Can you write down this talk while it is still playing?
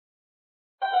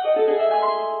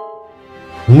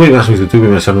Muy buenas a YouTube,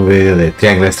 bienvenidos a un vídeo de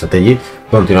Triangle Strategy.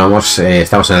 Continuamos,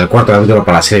 estamos en el cuarto capítulo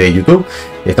para la serie de YouTube.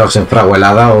 Estamos en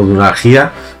Fraguahelada o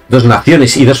Dunarchia, dos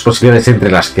naciones y dos posibilidades entre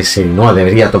las que Serinoa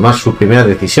debería tomar su primera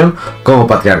decisión como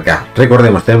patriarca.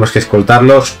 Recordemos, tenemos que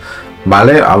escoltarlos,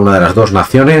 ¿vale? A una de las dos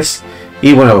naciones.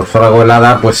 Y bueno, pues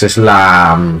Fraguahelada pues es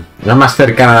la más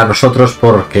cercana a nosotros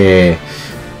porque,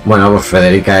 bueno, pues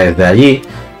Frederica es de allí.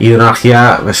 Y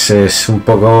Dunarchia pues, es un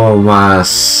poco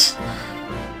más...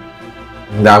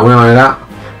 De alguna manera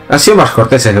han sido más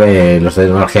corteses los de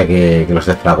Dunarchia que los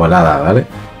de Fraguahelada, ¿vale?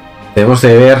 Tenemos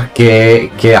de ver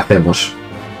qué hacemos.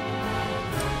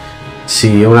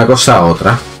 Si una cosa u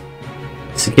otra.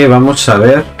 Así que vamos a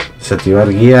ver. Desactivar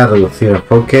guía, reducir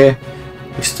enfoque,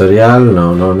 historial,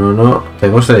 no.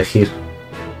 Tenemos que elegir.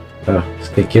 Claro, es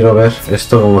que quiero ver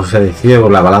esto como se decide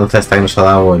con la balanza esta que nos ha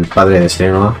dado el padre de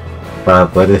Serinoa para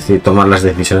poder decidir, tomar las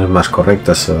decisiones más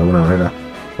correctas de alguna manera.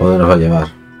 ¿O dónde nos va a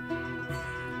llevar?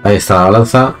 Ahí está la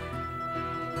balanza.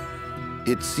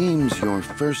 It seems your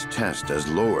first test as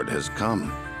Lord has come.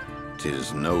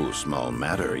 'Tis no small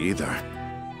matter either.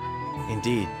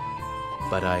 Indeed,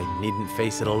 but I needn't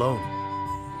face it alone.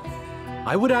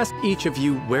 I would ask each of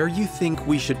you where you think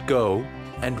we should go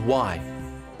and why.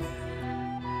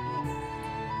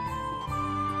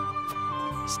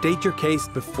 State your case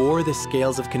before the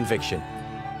scales of conviction.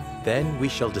 Then we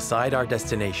shall decide our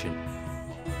destination.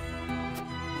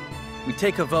 We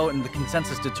take a vote and the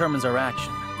consensus determines our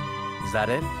action. Is that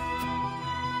it?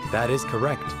 That is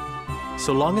correct.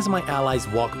 So long as my allies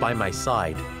walk by my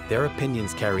side, their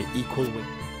opinions carry equal weight.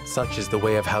 Such is the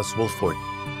way of House Wolffort.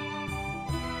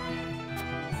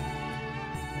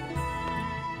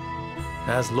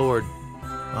 As Lord,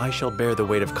 I shall bear the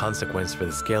weight of consequence for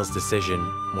the Scales' decision,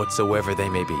 whatsoever they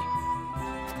may be.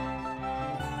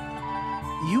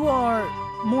 You are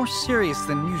more serious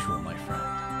than usual, my friend.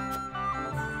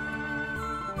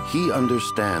 He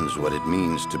understands what it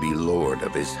means to be Lord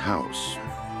of his house.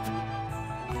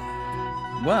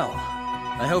 Well,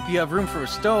 I hope you have room for a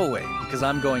stowaway, because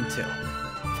I'm going too.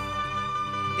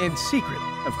 In secret,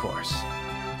 of course.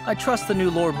 I trust the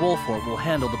new Lord Wolffort will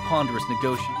handle the ponderous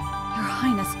negotiation. Your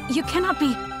Highness, you cannot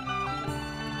be...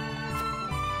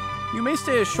 You may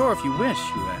stay ashore if you wish,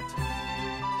 Yuet.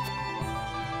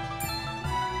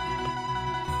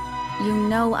 You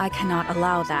know I cannot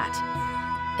allow that.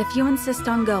 If you insist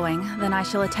on going, then I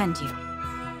shall attend you.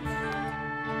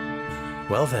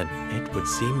 Well then, it would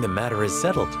seem the matter is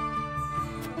settled.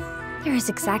 There is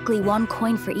exactly one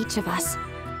coin for each of us.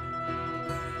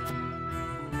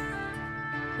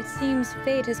 It seems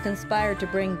fate has conspired to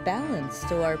bring balance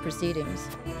to our proceedings.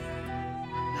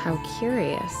 How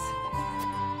curious.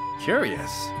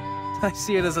 Curious? I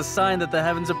see it as a sign that the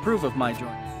heavens approve of my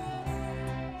journey.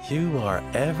 You are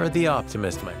ever the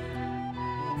optimist, my...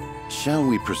 Shall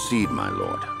we proceed, my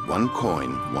lord? One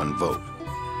coin, one vote.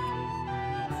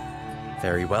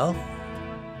 Very well.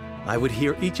 I would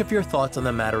hear each of your thoughts on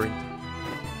the matter.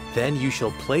 Then you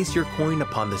shall place your coin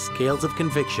upon the scales of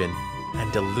conviction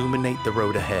and illuminate the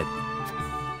road ahead.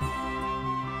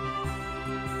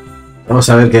 Vamos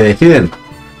a ver qué deciden.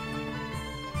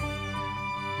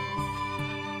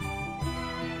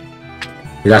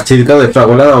 El Archiducado de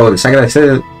Fraguahelada o el Sacra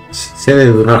sede de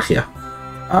Dunarchia.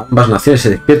 Ambas naciones se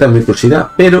despiertan mi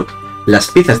curiosidad, pero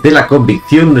las piezas de la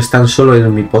convicción no están solo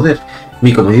en mi poder.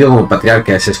 Mi cometido como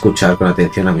patriarca es escuchar con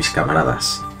atención a mis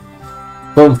camaradas.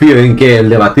 Confío en que al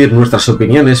debatir nuestras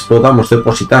opiniones podamos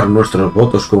depositar nuestros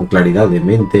votos con claridad de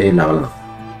mente en la balanza.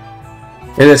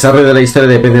 El desarrollo de la historia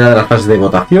dependerá de las fases de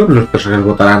votación. Los personajes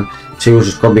votarán según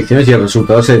sus convicciones y el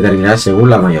resultado se determinará según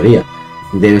la mayoría.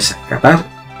 Debes acatar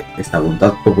esta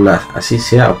voluntad popular, así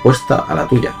sea opuesta a la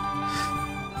tuya.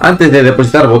 Antes de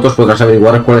depositar votos podrás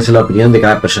averiguar cuál es la opinión de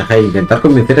cada personaje e intentar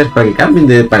convencerles para que cambien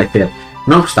de parecer.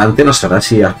 No obstante, no sabrás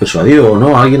si has persuadido o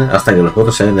no a alguien hasta que los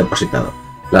votos se hayan depositado.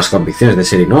 Las convicciones de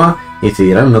Serinoa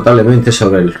incidirán notablemente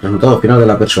sobre el resultado final de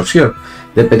la persuasión,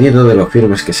 dependiendo de lo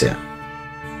firmes que sean.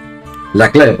 La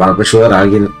clave para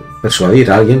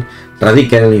persuadir a alguien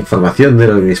radica en la información de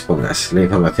lo que dispongas. La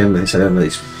información necesaria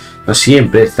no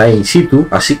siempre está in situ,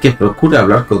 así que procura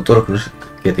hablar con todos los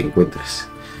que te encuentres.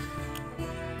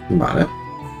 Vale.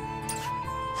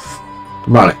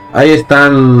 Vale, ahí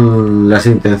están las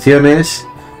intenciones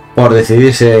por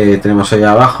decidirse. Tenemos ahí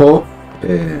abajo.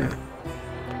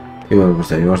 Y bueno, pues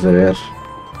debemos de ver.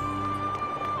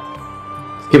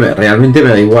 Es que realmente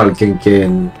me da igual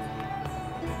quién.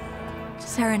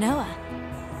 Serinoa.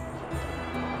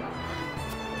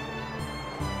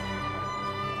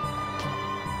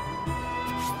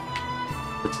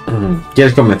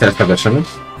 ¿Quieres convencer a esta persona?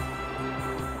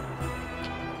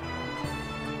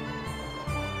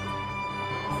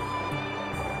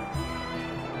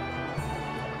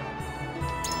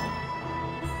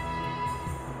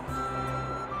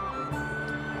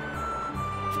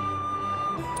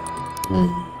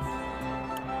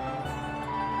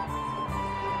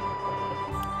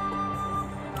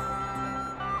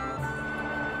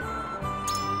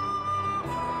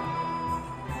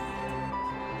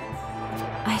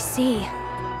 I see.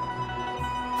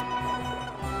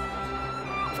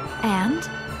 And?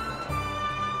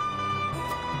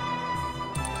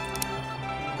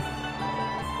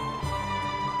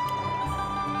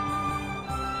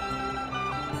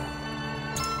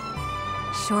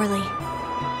 Surely.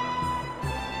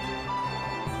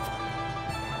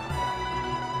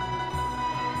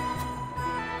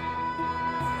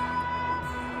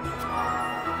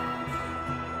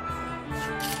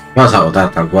 Vamos a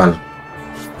votar tal cual.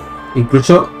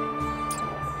 Incluso...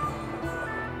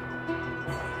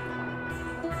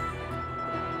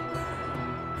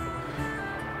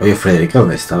 Oye, Frederica,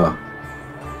 ¿dónde estaba?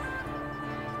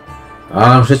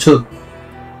 Ah, hemos hecho...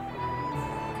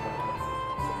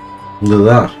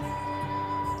 dudar.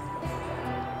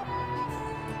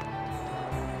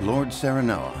 Lord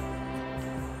Serinoa.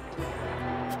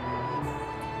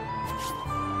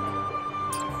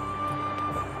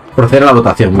 Proceder a la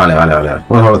votación. Vale. Vamos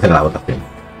a proceder a la votación.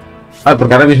 Ah,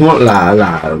 porque ahora mismo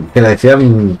que la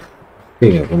decían...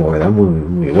 Sí, como que da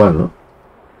muy igual, ¿no?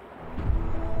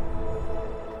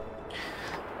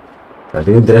 Pero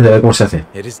tengo interés de ver cómo se hace.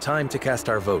 It is time to cast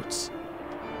our votes.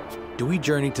 Do we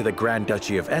journey to the Grand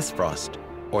Duchy of Aesfrost,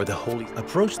 or the Holy...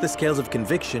 Approach the scales of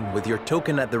conviction with your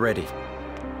token at the ready.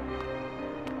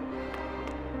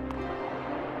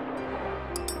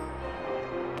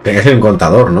 Tiene que ser un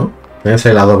contador, ¿no? Tienen que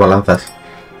ser las dos balanzas.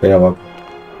 Pero bueno.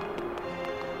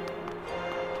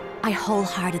 I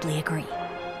wholeheartedly agree.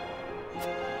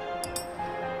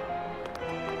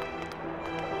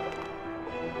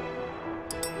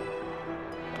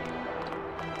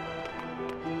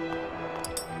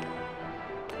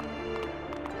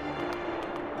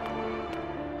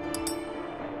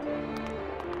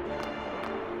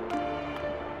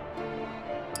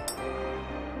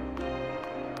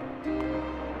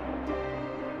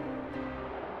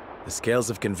 The scales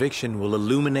of conviction will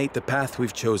illuminate the path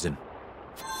we've chosen.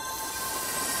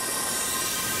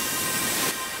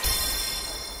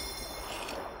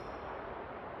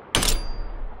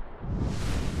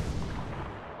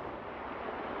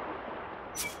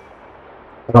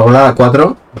 Fraguhelada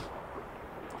 4.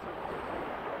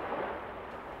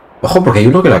 Ojo, porque hay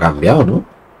uno que lo ha cambiado, ¿no?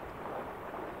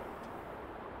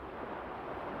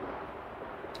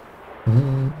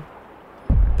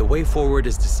 The way forward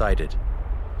is decided.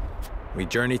 We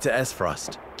journey to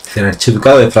Aesfrost. El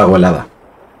Archiducado de Fraguahelada.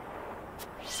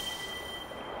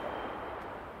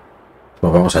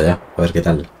 Pues vamos allá, a ver qué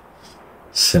tal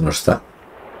se nos da.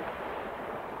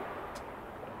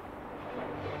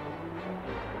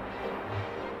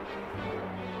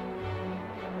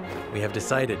 We have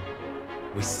decided.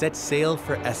 We set sail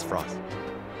for Aesfrost.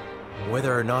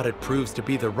 Whether or not it proves to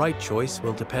be the right choice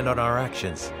will depend on our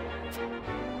actions.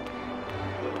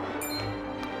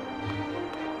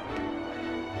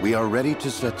 We are ready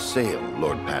to set sail,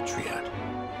 Lord Patriot.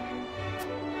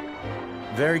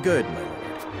 Very good, my lord.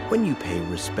 When you pay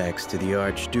respects to the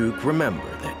Archduke, remember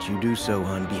that you do so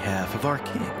on behalf of our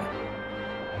king.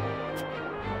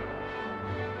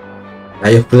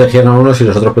 Ellos protegían a unos y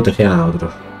los otros protegían a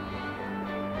otros.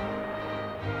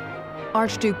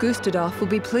 Archduke Gustadolph will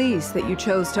be pleased that you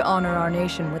chose to honor our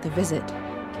nation with a visit.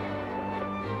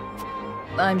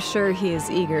 I'm sure he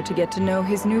is eager to get to know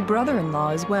his new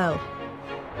brother-in-law as well.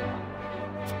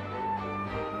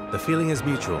 The feeling is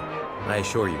mutual, I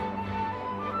assure you.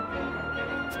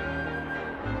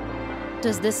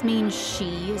 Does this mean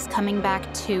she is coming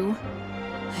back too?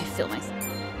 I feel myself.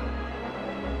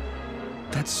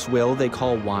 That swill they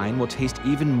call wine will taste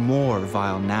even more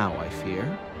vile now, I fear.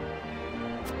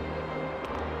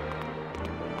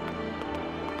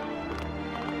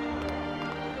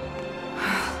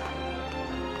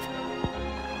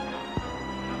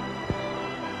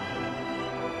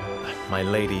 My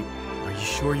lady, are you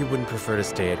sure you wouldn't prefer to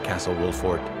stay at Casa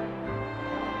Wolffort?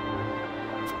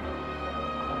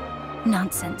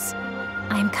 Nonsense.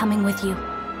 I am coming with you.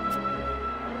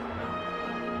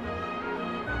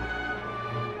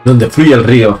 Donde fluye el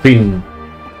río, fin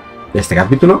de este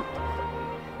capítulo.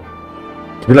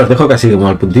 Yo los dejo casi como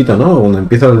al puntito, ¿no? Cuando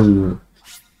empiezo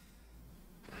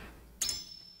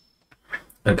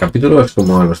el capítulo es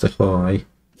como los dejo ahí.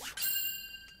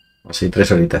 Así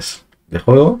 3 horitas de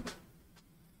juego.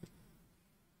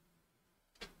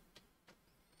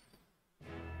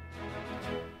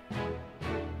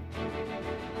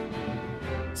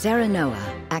 Serinoa,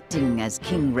 acting as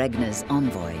King Regnar's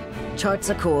envoy, charts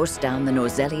a course down the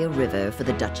Norzelia River for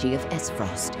the Duchy of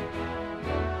Aesfrost.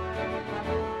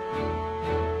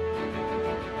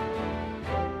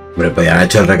 Hombre, podían haber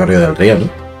hecho el recorrido del río, ¿no?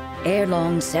 Ere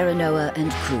long, Serinoa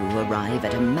and crew arrive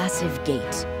at a massive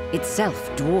gate, itself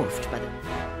dwarfed by the...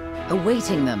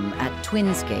 Awaiting them at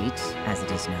Twins Gate, as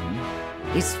it is known,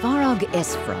 is Farog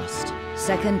Aesfrost,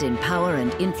 second in power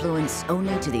and influence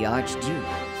only to the Archduke.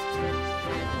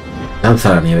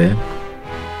 Danza la nieve.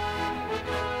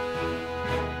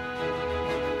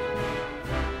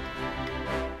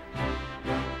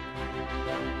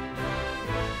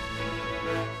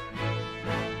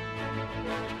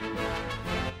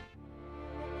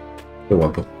 Qué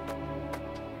guapo.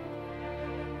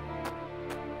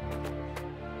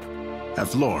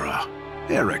 Avlora,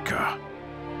 Erica,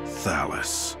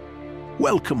 Thalis,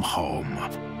 welcome home.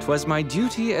 'Twas my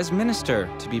duty as minister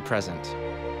to be present.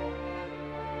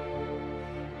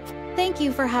 Thank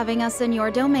you for having us in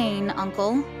your domain,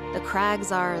 Uncle. The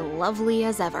crags are lovely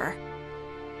as ever.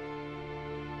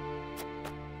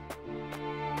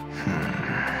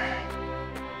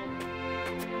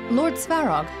 Lord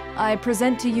Svarog, I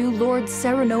present to you Lord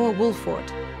Serinoa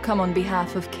Wolffort, come on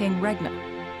behalf of King Regna.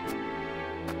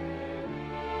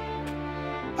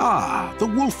 Ah, the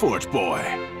Wolffort boy.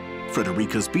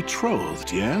 Frederica's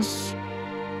betrothed, yes?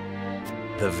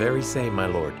 The very same, my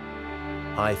lord.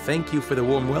 I thank you for the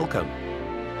warm welcome.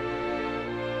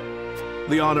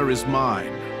 The honor is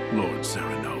mine, Lord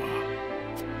Serinoa.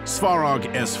 Svarog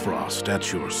Aesfrost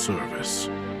at your service.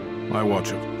 My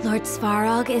watch of... Lord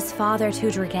Svarog is father to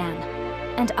Dragan,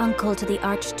 and uncle to the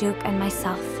Archduke and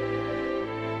myself.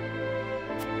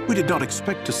 We did not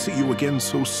expect to see you again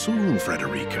so soon,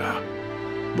 Frederica.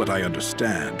 But I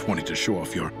understand wanting to show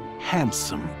off your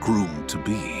handsome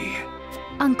groom-to-be.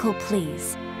 Uncle,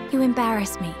 please. You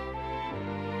embarrass me.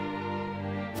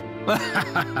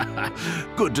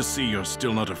 Good to see you're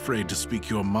still not afraid to speak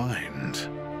your mind.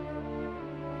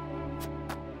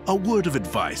 A word of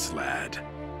advice, lad.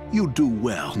 You do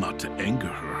well not to anger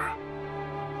her.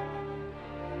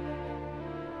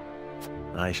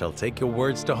 I shall take your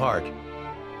words to heart.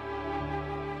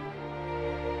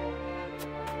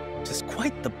 It is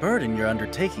quite the burden you're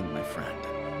undertaking, my friend.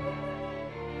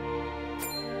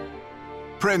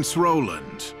 Prince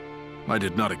Roland, I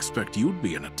did not expect you'd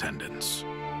be in attendance.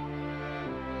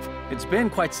 It's been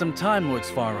quite some time, Lord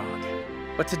Svarog,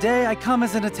 but today I come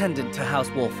as an attendant to House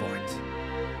Wolffort.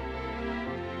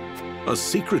 A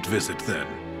secret visit, then.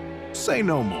 Say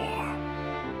no more.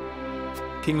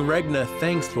 King Regna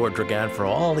thanks Lord Dragan for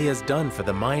all he has done for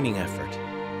the mining effort.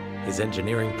 His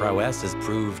engineering prowess has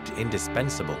proved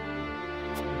indispensable.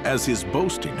 As his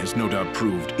boasting has no doubt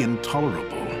proved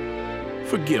intolerable.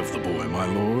 Forgive the boy, my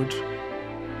lord.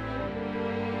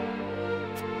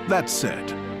 That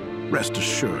said, rest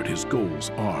assured his goals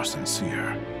are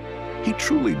sincere. He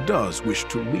truly does wish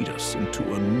to lead us into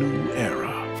a new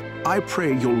era. I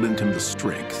pray you'll lend him the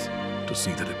strength to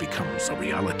see that it becomes a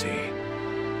reality.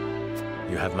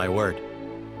 You have my word.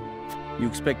 You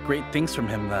expect great things from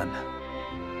him, then?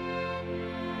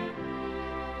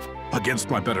 Against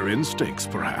my better instincts,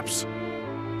 perhaps.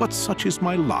 But such is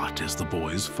my lot as the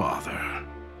boy's father.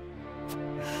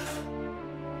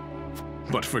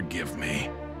 But forgive me.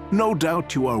 No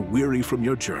doubt you are weary from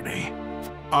your journey.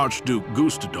 Archduke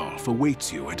Gustadolph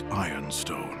awaits you at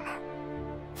Ironstone.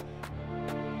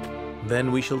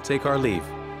 Then we shall take our leave.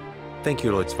 Thank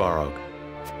you, Lord Svarog.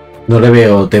 No le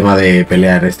veo tema de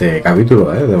pelea en este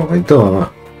capítulo, de momento,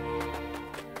 mamá.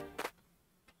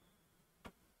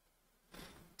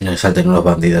 No salten unos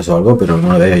bandidos o algo, pero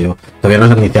no lo veo yo. Todavía no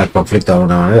se inicia el conflicto de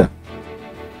alguna manera.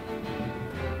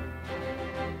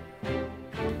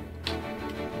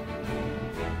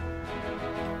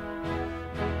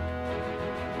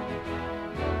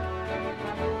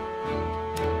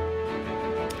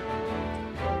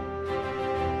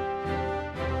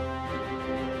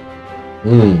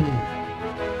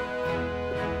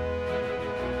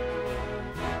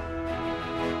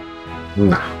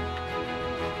 Nah.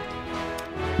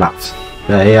 Vamos.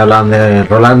 Ahí hablan de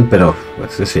Roland, pero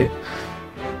pues sí.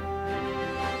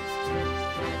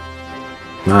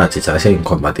 Nada, chicha, a ver si hay un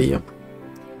combatillo.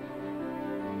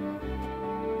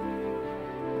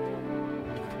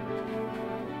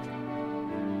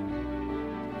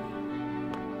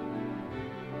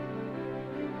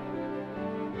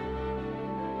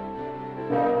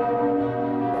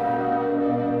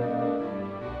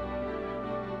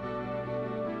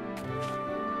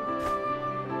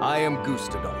 I am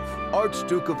Gustadolph,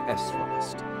 Archduke of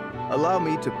Aesfrost. Allow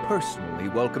me to personally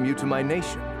welcome you to my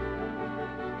nation.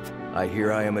 I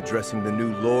hear I am addressing the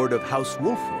new Lord of House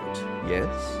Wolffort, yes?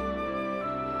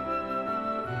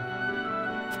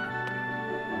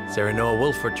 Serinoa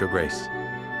Wolffort, Your Grace.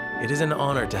 It is an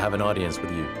honor to have an audience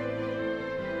with you.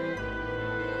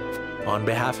 On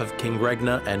behalf of King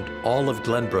Regna and all of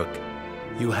Glenbrook,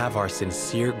 you have our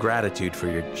sincere gratitude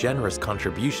for your generous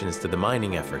contributions to the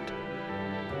mining effort.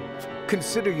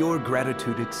 Consider your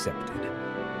gratitude accepted.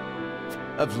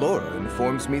 Avlora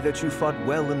informs me that you fought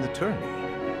well in the tourney.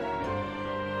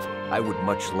 I would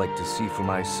much like to see for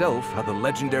myself how the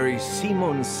legendary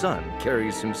Symon's son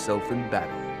carries himself in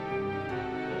battle.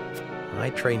 I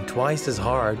train twice as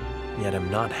hard, yet am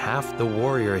not half the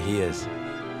warrior he is.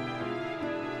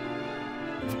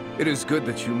 It is good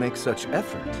that you make such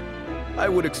effort. I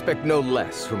would expect no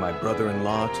less for my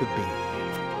brother-in-law to be.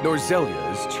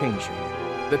 Norzelia is changing.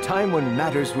 The time when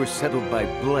matters were settled by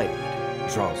blade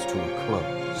draws to a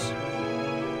close.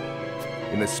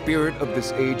 In the spirit of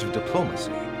this age of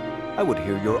diplomacy, I would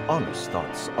hear your honest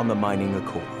thoughts on the mining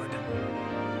accord.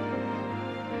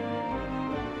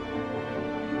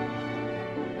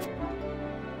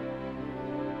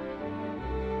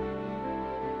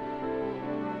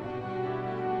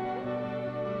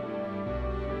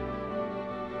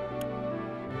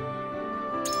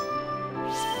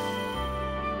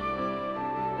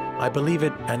 I believe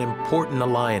it an important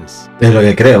alliance. Es lo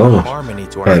que creo, vamos. Harmony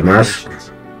to our Además,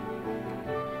 relations.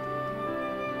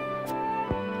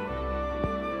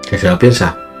 que se lo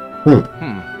piensa.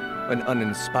 An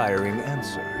uninspiring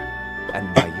answer,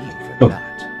 and naive at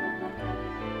that.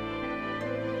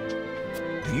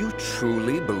 Do you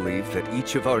truly believe that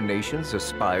each of our nations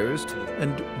aspires to...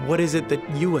 And what is it that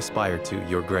you aspire to,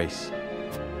 Your Grace?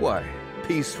 Why,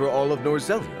 peace for all of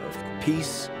Norzelia.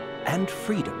 Peace and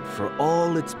freedom for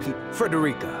all its people.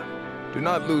 Frederica, do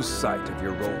not lose sight of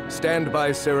your role. Stand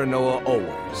by Serinoa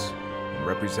always, and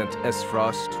represent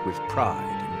Aesfrost with pride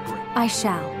and grace. I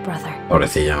shall, brother.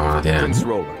 Pobrecilla, como la tiene. Prince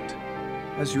Roland,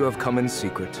 as you have come in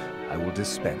secret, I will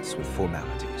dispense with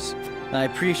formalities. I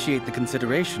appreciate the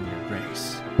consideration, Your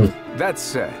Grace. That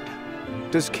said,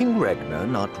 does King Regna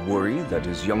not worry that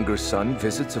his younger son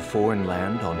visits a foreign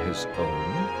land on his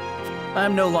own? I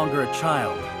am no longer a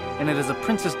child, and it is a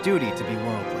prince's duty to be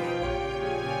worldly.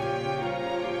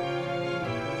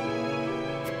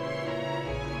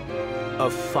 A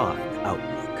fine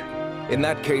outlook. In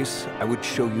that case, I would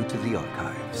show you to the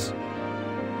archives.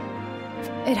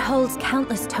 It holds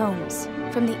countless tomes,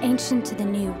 from the ancient to the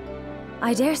new.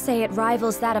 I dare say it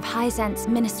rivals that of Hyzant's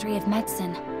Ministry of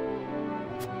Medicine.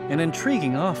 An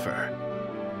intriguing offer,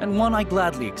 and one I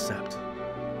gladly accept.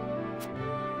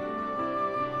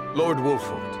 Lord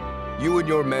Wolffort, you and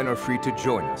your men are free to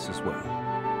join us as well.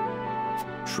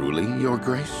 Truly, Your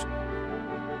Grace?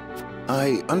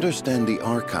 I understand the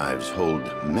archives hold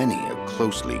many a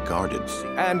closely guarded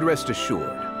secret. And rest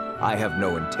assured, I have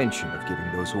no intention of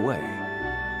giving those away.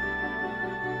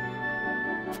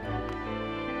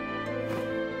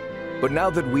 But now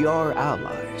that we are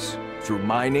allies, through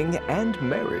mining and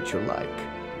marriage alike,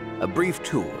 a brief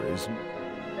tour is...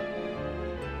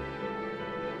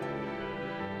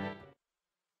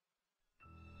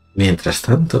 Mientras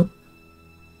tanto...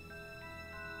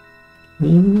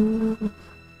 Luego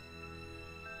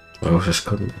se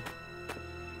esconde.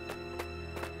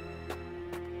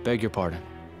 Beg your pardon,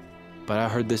 but I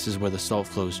heard this is where the salt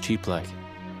flows cheap like.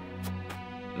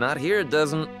 Not here, it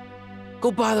doesn't.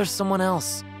 Go bother someone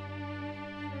else.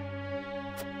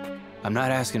 I'm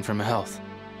not asking for my health.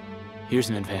 Here's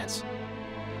an advance.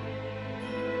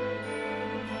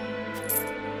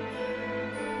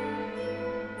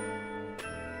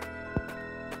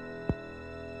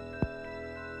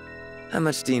 How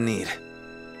much do you need?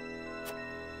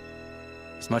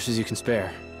 As much as you can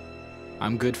spare.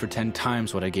 I'm good for 10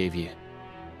 times what I gave you.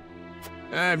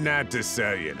 I'm not to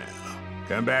sell you now.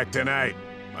 Come back tonight,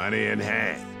 money in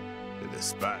hand, to the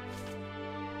spot.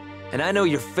 And I know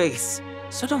your face,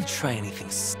 so don't try anything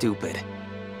stupid.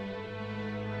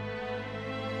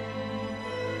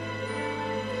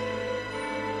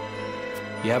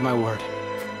 You have my word.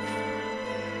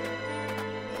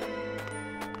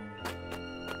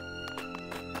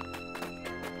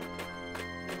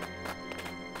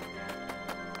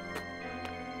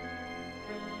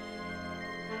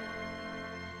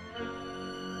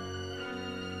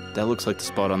 That looks like the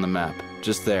spot on the map.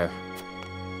 Just there.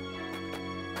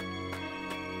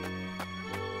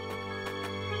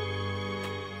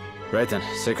 Right then,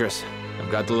 Sikris.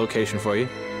 I've got the location for you.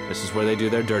 This is where they do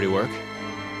their dirty work.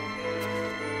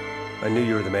 I knew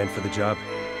you were the man for the job.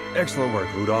 Excellent work,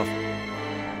 Rudolph.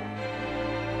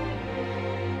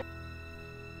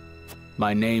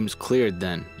 My name's cleared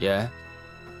then, yeah?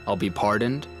 I'll be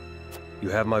pardoned? You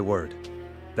have my word.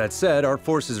 That said, our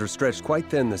forces are stretched quite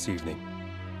thin this evening.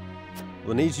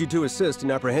 We'll need you to assist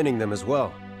in apprehending them as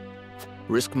well.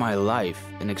 Risk my life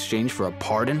in exchange for a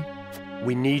pardon?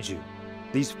 We need you.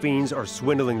 These fiends are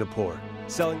swindling the poor,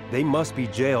 Selling, they must be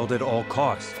jailed at all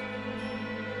costs.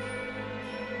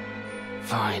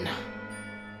 Fine.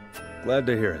 Glad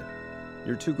to hear it.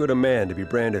 You're too good a man to be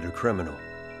branded a criminal.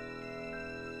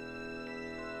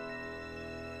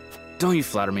 Don't you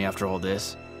flatter me after all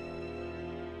this.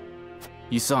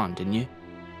 You saw him, didn't you?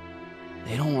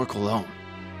 They don't work alone.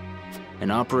 An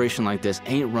operation like this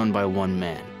ain't run by one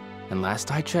man. And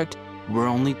last I checked, we're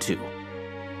only 2.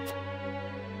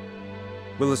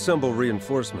 We'll assemble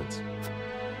reinforcements.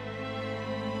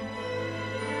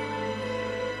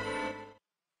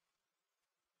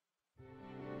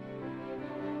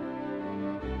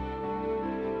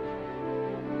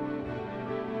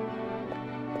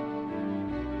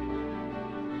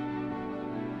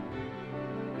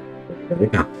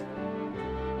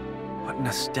 What an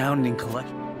astounding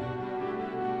collection.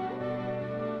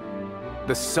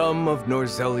 The sum of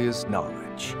Norzelia's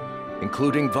knowledge,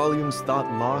 including volumes thought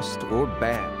lost or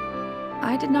banned.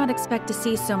 I did not expect to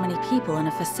see so many people in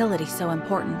a facility so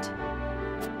important.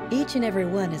 Each and every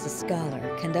one is a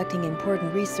scholar, conducting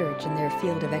important research in their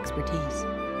field of expertise.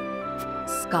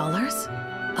 Scholars?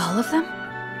 All of them?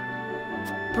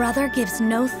 Brother gives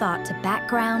no thought to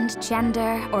background,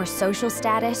 gender, or social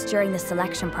status during the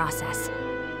selection process.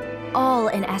 All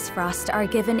in Aesfrost are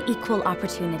given equal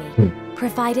opportunity,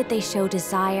 provided they show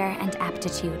desire and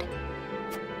aptitude.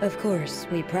 Of course,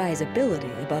 we prize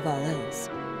ability above all else.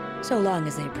 So long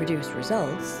as they produce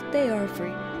results, they are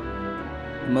free.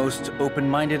 Most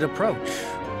open-minded approach.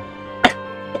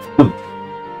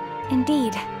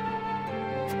 Indeed.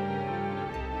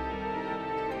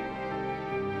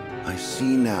 I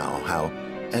see now how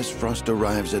Aesfrost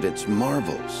arrives at its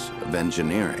marvels of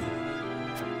engineering.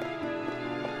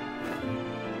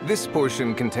 This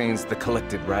portion contains the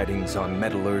collected writings on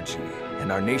metallurgy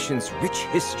and our nation's rich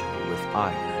history with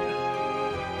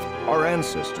iron. Our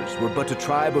ancestors were but a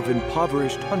tribe of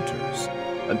impoverished hunters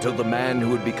until the man who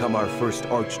would become our first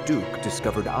Archduke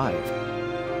discovered iron.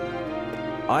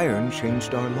 Iron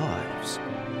changed our lives.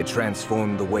 It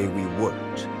transformed the way we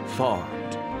worked,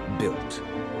 farmed, built,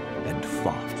 and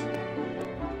fought.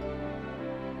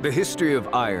 The history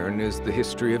of iron is the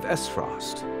history of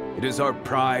Aesfrost. It is our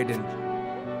pride and...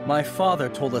 My father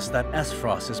told us that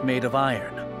Aesfrost is made of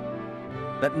iron.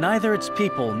 That neither its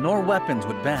people nor weapons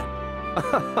would bend.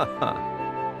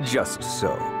 Just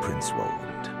so, Prince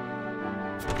Roland.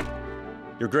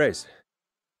 Your Grace.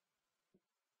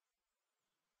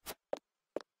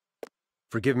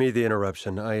 Forgive me the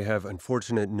interruption. I have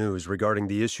unfortunate news regarding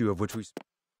the issue of which we...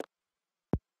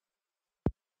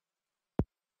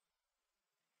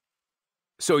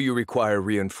 So you require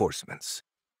reinforcements?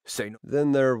 Say no.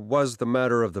 Then there was the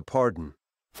matter of the pardon.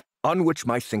 On which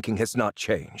my thinking has not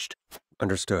changed.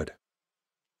 Understood.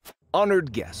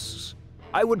 Honored guests,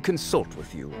 I would consult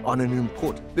with you on an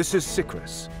important... This is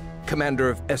Sicris, commander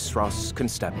of Aesfrost's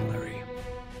constabulary.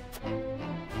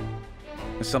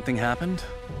 Has something happened?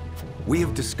 We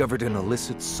have discovered an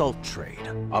illicit salt trade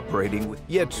operating with...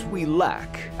 Yet we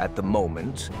lack, at the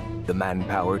moment, the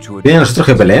manpower to... Bien, nosotros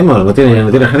que peleemos, ¿no tiene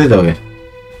ejército o qué?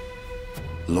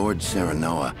 Lord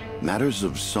Serinoa, matters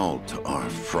of salt are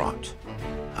fraught.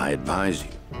 I advise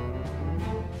you.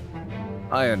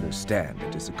 I understand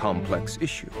it is a complex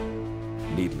issue.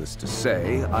 Needless to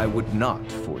say, I would not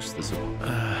force this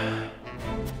upon.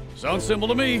 Sounds simple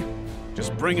to me.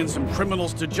 Just bringing some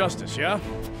criminals to justice, yeah?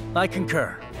 I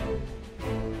concur.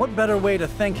 What better way to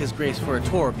thank His Grace for a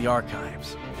tour of the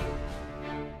archives?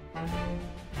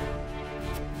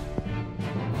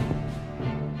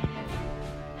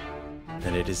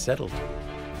 Then it is settled.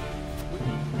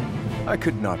 I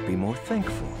could not be more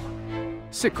thankful.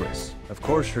 Sicris. Of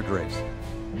course, Your Grace.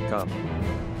 Come.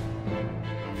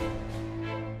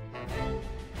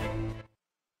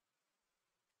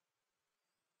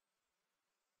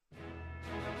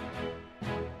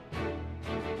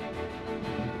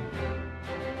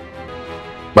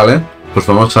 Vale, pues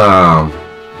vamos a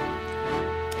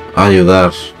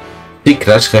ayudar.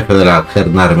 Ticras, jefe de la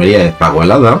gendarmería de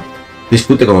Fraguahelada,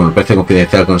 discute como el precio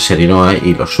confidencial con Serinoa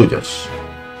y los suyos.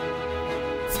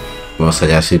 Vamos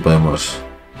allá si podemos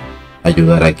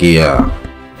ayudar aquí a...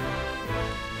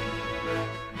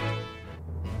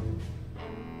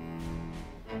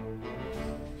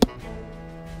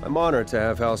 I'm honored to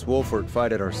have House Wolffort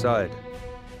fight at our side.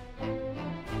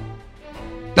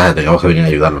 Tengamos que venir a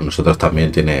ayudarnos, nosotros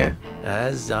también tiene...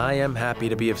 As I am happy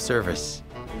to be of service.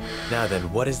 Now then,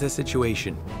 what is the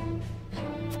situation?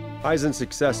 Eisen's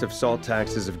successive salt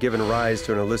taxes have given rise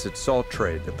to an illicit salt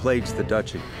trade that plagues the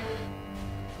duchy.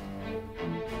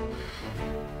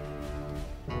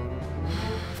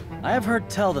 I have heard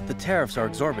tell that the tariffs are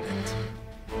exorbitant,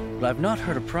 but I've not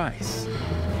heard a price.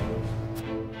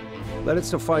 Let it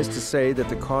suffice to say that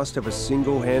the cost of a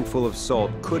single handful of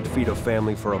salt could feed a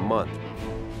family for a month.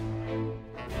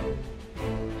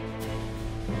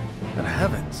 Good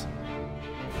heavens.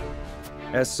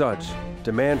 As such,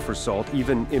 demand for salt,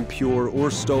 even impure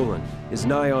or stolen, is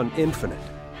nigh on infinite.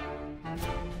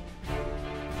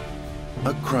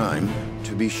 A crime,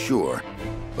 to be sure,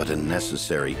 but a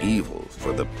necessary evil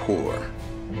for the poor.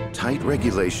 Tight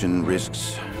regulation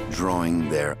risks drawing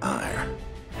their ire.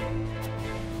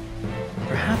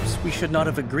 Perhaps we should not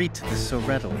have agreed to this so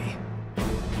readily.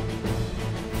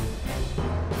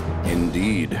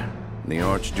 Indeed, the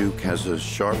Archduke has a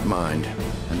sharp mind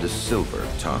and a silver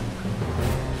tongue.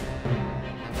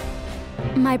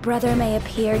 My brother may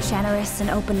appear generous and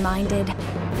open-minded,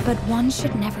 but one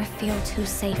should never feel too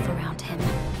safe around him.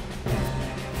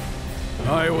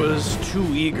 I was too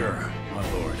eager, my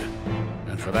lord.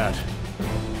 And for that,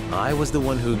 I was the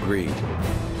one who agreed.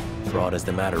 Fraught as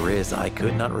the matter is, I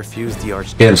could not refuse the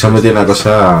Archduke. Bien, se ha metido una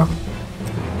cosa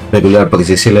peculiar, porque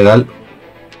si es ilegal.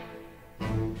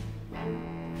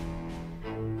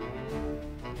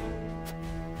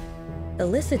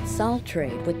 Illicit salt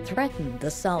trade would threaten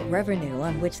the salt revenue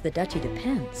on which the duchy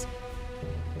depends.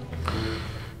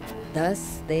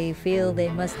 Thus, they feel they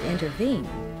must intervene,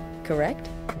 correct?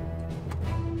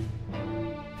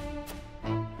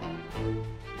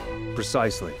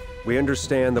 Precisely. We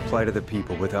understand the plight of the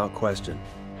people without question.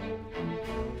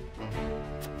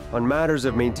 On matters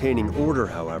of maintaining order,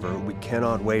 however, we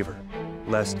cannot waver,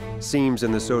 lest seams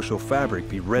in the social fabric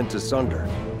be rent asunder.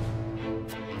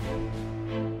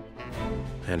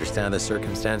 I understand the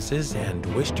circumstances and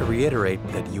wish to reiterate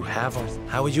that you have our...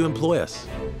 How would you employ us?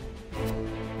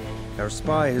 Our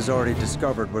spy has already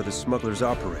discovered where the smugglers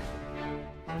operate.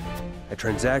 A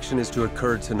transaction is to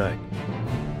occur tonight.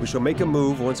 We shall make a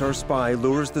move once our spy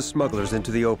lures the smugglers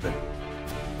into the open.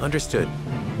 Understood.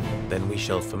 Then we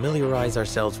shall familiarize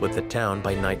ourselves with the town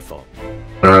by nightfall.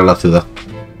 Para la ciudad.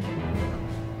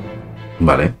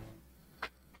 Vale.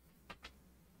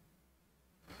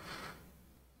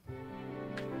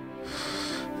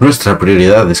 Nuestra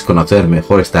prioridad es conocer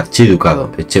mejor este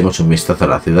archiducado. Echemos un vistazo a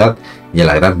la ciudad y a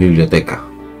la gran biblioteca.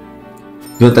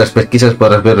 Durante las pesquisas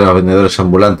podrás ver a vendedores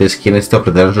ambulantes quienes te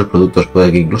ofrecerán sus productos.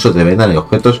 Puede que incluso te vendan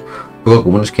objetos poco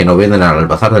comunes que no venden al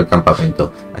bazar del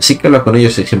campamento. Así que habla con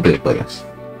ellos siempre que puedas.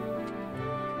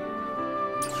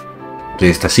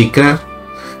 Esta Sicra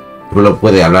solo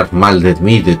puede hablar mal de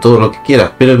mí, de todo lo que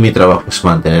quieras, pero mi trabajo es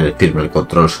mantener firme el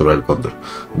control sobre el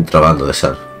contrabando de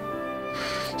sal.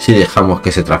 Si dejamos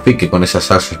que se trafique con esa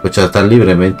sal sospechosa tan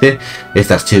libremente,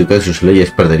 este archiducado y sus leyes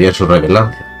perderían su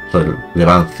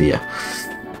relevancia.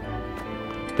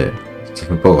 Esto es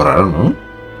un poco raro, ¿no?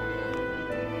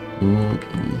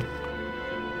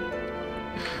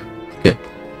 ¿Qué?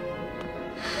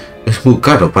 Es muy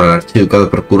caro para el archiducado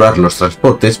procurar los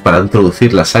transportes para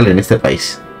introducir la sal en este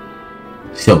país.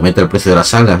 Si aumenta el precio de la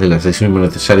sal, es mismo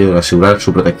necesario asegurar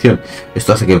su protección.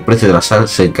 Esto hace que el precio de la sal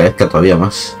se encarezca todavía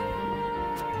más.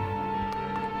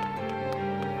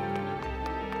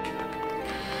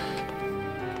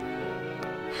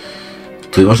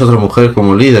 Tuvimos otra mujer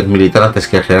como líder militar antes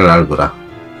que el general Álvora.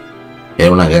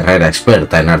 Era una guerrera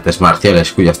experta en artes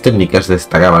marciales cuyas técnicas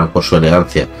destacaban por su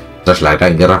elegancia. Tras la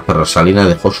gran guerra ferrosalina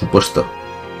dejó su puesto.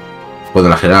 Cuando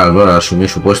la general Álvora asumió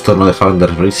su puesto no dejaban de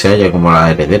referirse a ella como la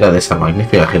heredera de esa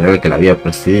magnífica general que la había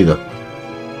precedido.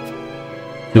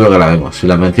 Digo que la vemos, si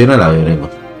la menciona la veremos.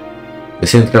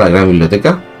 ¿Es entrar a la gran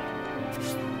biblioteca?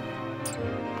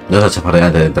 No se echa para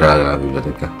delante de entrar a la gran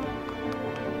biblioteca.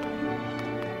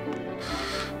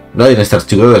 Nadie en este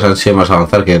archiducado desea más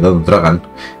avanzar que Don Dragan.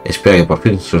 Espera que por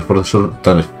fin sus esfuerzos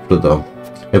surtan fruto.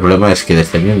 El problema es que,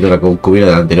 descendiendo de la concubina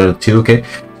del anterior archiduque,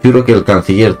 seguro que el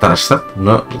canciller Tarsat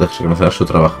no reconocerá su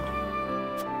trabajo.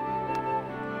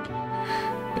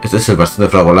 Este es el bastión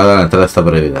de Fraguahelada. La entrada está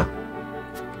prohibida.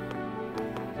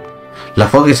 La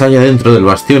foga que se halla dentro del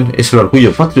bastión es el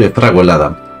orgullo patrio de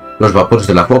Fraguahelada. Los vapores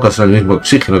de la foga son el mismo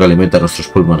oxígeno que alimenta nuestros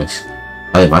pulmones.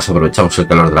 Además, aprovechamos el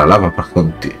calor de la lava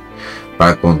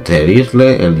para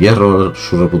conferirle el hierro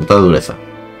su reputada dureza.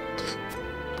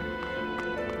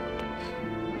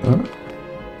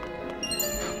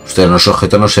 Ustedes los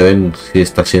objetos no se ven si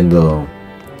está siendo...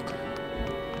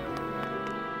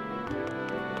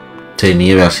 Si hay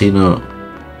nieve así no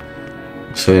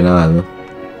se ve nada, ¿no?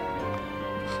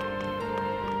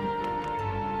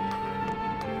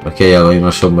 Aquí hay algo, hay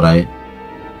una sombra ahí.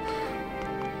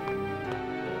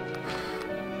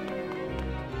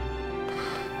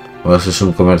 Pues es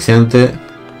un comerciante.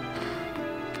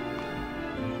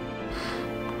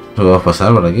 ¿Lo vamos a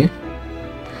pasar por aquí?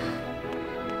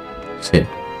 Sí.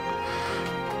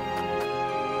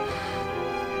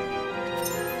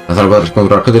 Lanzar podrás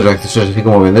comprar objetos y accesorios así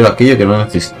como vender aquello que no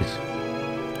necesites.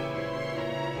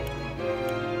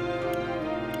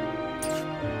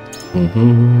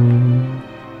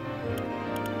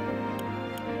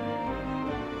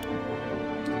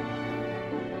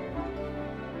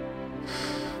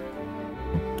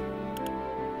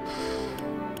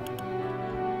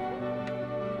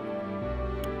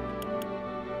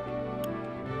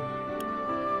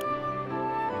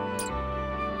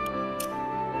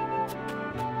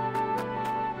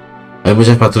 Hay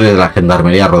muchas patrullas de la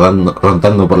gendarmería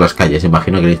rondando por las calles.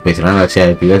 Imagino que le inspeccionarán la de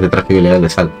actividades de tráfico ilegal de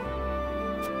sal.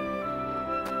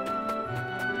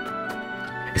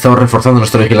 Estamos reforzando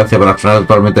nuestra vigilancia para frenar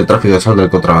actualmente el tráfico de sal del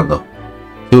contrabando.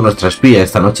 Según nuestra espía,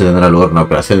 esta noche tendrá lugar una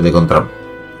operación de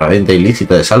contraventa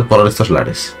ilícita de sal por estos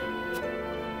lares.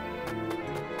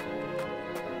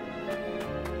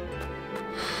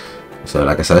 Vamos a ver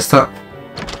la casa esta.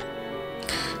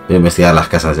 Voy a investigar las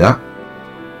casas ya.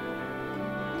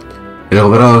 El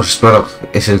gobernador Sparrow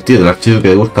es el tío del archiduque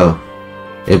de Gustadolph.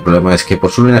 El problema es que por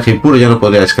su linaje impuro ya no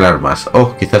podría escalar más.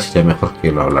 Oh, quizás sería mejor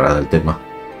que lo hablara del tema.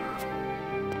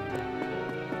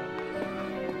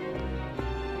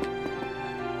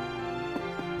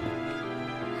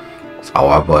 Está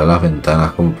guapo, ¿eh? Las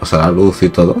ventanas, cómo pasa la luz y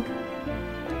todo.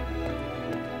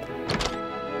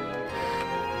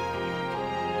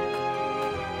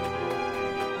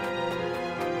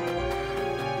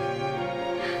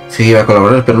 Sí, iba a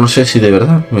colaborar, pero no sé si de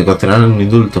verdad me condenarán un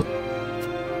indulto.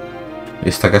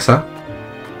 ¿Esta casa?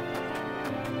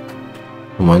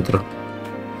 ¿Cómo entro?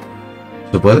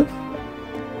 ¿Se puede?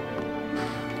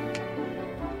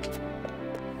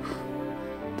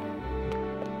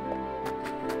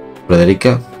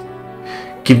 Frederica,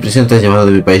 ¿qué impresión te has llevado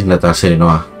de mi país natal,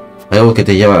 Serinoa? ¿Hay algo que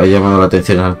te ha llamado la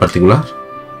atención en particular?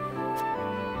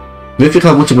 Me he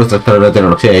fijado mucho en nuestra escala de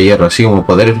tecnología de hierro, así como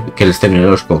poder que el exterminio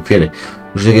nos confiere.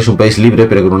 No sé que es un país libre,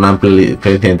 pero con una amplia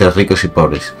diferencia entre ricos y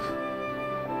pobres.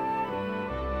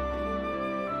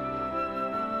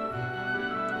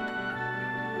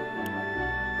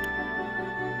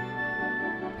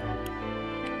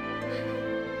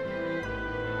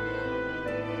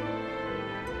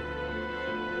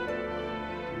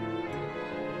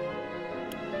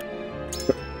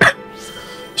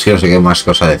 Es que no sé qué más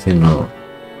cosa decir, no.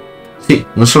 Sí,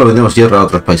 no solo vendemos hierro a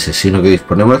otros países, sino que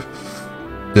disponemos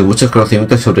de muchos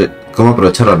conocimientos sobre cómo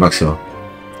aprovecharlo al máximo.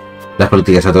 Las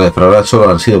políticas a través de Fraguahelada solo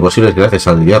han sido posibles gracias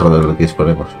al hierro de lo que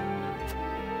disponemos.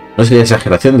 No sería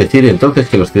exageración decir entonces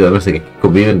que los ciudadanos de que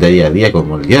conviven de día a día con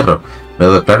el hierro. Me ha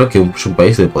dado claro que es un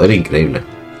país de poder increíble.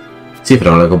 Si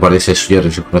Fraguahelada compartiese su hierro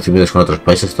y sus conocimientos con otros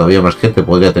países, todavía más gente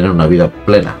podría tener una vida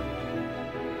plena.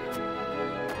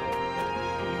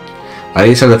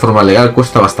 Realizar de forma legal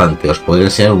cuesta bastante. Os podría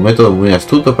enseñar un método muy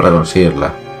astuto para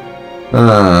conseguirla.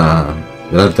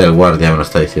 Delante del guardia me lo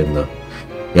está diciendo.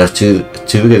 Y el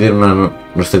archiduque tiene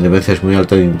nuestra tendencia es muy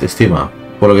alta de estima,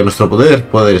 por lo que nuestro poder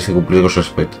puede cumplir con sus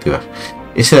expectativas.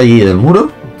 Ese de allí del muro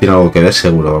tiene algo que ver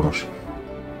seguro, vamos.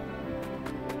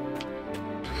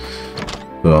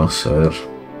 Vamos a ver.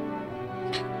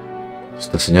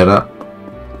 Esta señora.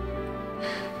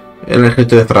 En el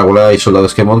ejército de Fraguahelada hay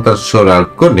soldados que montan sobre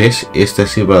halcones y este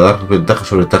sirve para dar ventaja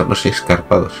sobre terrenos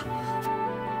escarpados.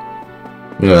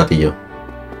 Mira el gatillo.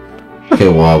 Qué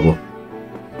guapo.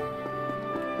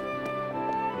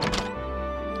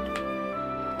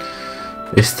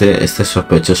 Este es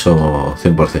sospechoso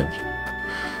 100%.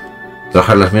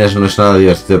 Trabajar en las minas no es nada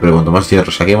divertido, pero cuanto más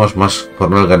hierro saquemos, más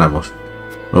jornal ganamos.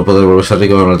 No poder volverse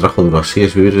rico con el trabajo duro, así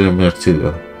es vivir en mi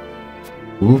archiducado.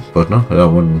 Pues no, era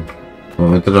un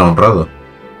momento era honrado.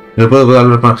 El pueblo puede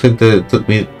hablar más gente de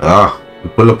mí. El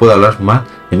pueblo puede hablar más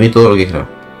de mí todo lo que quiera.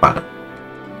 Vale.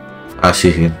 Así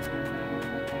bien.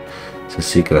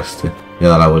 Sí, creaste. Me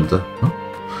da la vuelta, ¿no?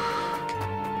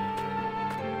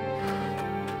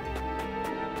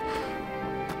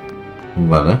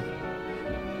 Vale.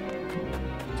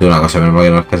 Tengo una cosa, menos mal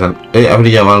que no es casa. Ha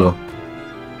brillado algo.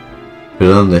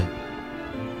 ¿Pero dónde?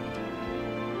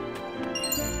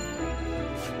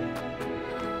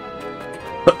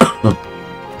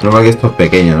 Menos mal que esto es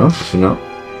pequeño, ¿no? Si no.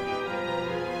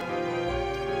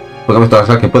 Póngame todas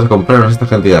las que puedes comprarnos esta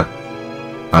cantidad.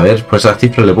 A ver, por esa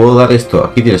cifra le puedo dar esto.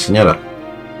 Aquí tiene, señora.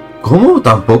 ¿Cómo?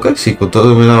 ¿Tan pocas? Si con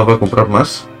todo me da para comprar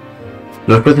más.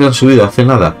 Los precios han subido hace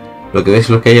nada. Lo que veis es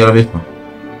lo que hay ahora mismo.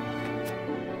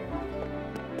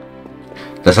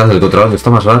 La sal del contrabando está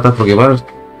más barata porque van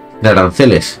de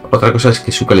aranceles. Otra cosa es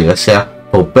que su calidad sea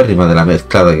paupérrima de la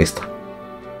mezclada que está.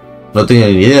 No tenía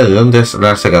ni idea de dónde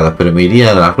la han sacado, pero me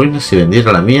iría a las ruinas si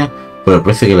vendiera la mía por el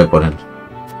precio que le ponen.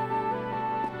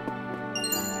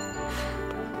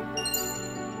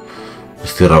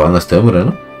 Estoy robando a este hombre,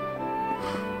 ¿no?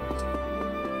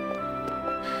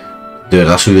 ¿De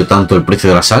verdad ha subido tanto el precio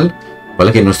de la sal?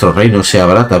 Vale que nuestro reino sea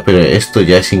barata, pero esto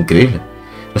ya es increíble.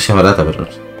 No sea barata, pero...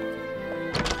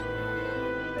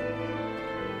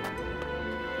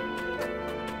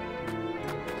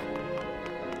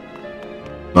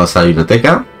 Vamos a la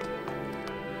biblioteca.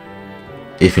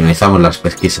 Y finalizamos las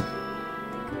pesquisas.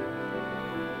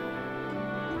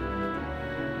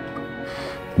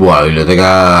 Buah,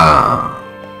 biblioteca...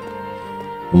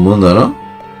 Un mundo, ¿no?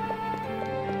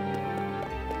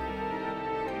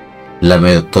 La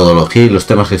metodología y los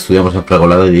temas que estudiamos en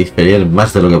Fraguahelada diferían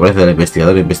más de lo que parece del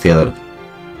investigador e investigador.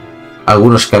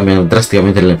 Algunos cambian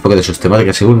drásticamente el enfoque de sus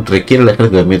temáticas según requiere el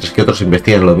ejército, mientras que otros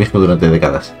investigan lo mismo durante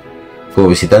décadas. Como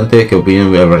visitante, ¿qué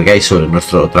opinión albergáis sobre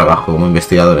nuestro trabajo como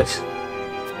investigadores?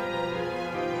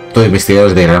 Todo investigador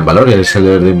es de gran valor y es el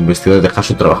deber de investigador dejar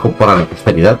su trabajo para la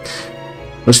posteridad.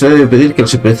 No se debe pedir que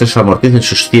los experiencias amorticen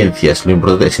sus ciencias, lo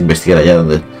importante es investigar allá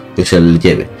donde se le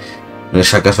lleve. ¿No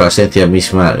es acaso la esencia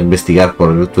misma investigar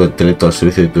por tu intelecto al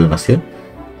servicio de tu nación?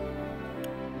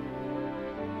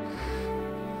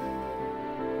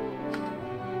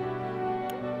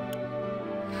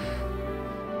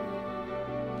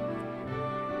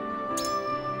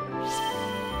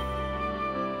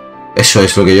 Eso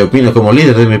es lo que yo opino como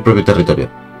líder de mi propio territorio.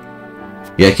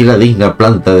 Y aquí la digna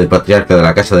planta de patriarca de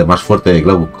la casa de más fuerte de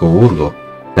Glenbrook.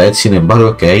 Sabed, sin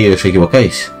embargo, que ahí os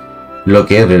equivocáis. Lo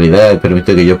que en realidad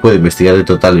permite que yo pueda investigar de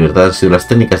total libertad han sido las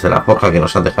técnicas de la forja que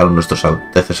nos han dejado nuestros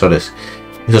antecesores.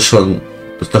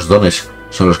 Estos dones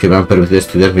son los que me han permitido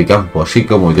estudiar mi campo, así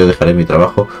como yo dejaré mi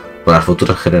trabajo para las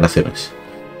futuras generaciones.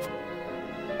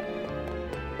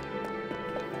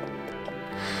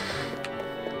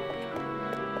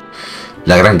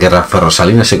 La gran guerra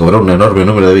ferrosalina se cobró un enorme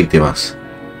número de víctimas.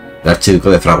 El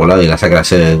Archiducado de Fraguahelada y la sacra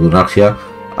sede de Dunargia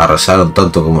arrasaron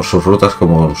tanto como sus rutas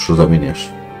como sus dominios.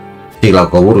 Si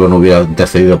Glaucoburgo no hubiera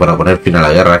intercedido para poner fin a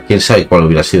la guerra, quién sabe cuál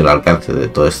hubiera sido el alcance de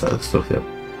toda esta destrucción.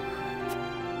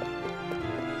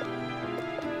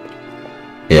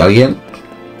 ¿Hay alguien?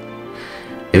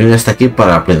 He venido hasta aquí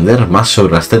para aprender más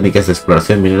sobre las técnicas de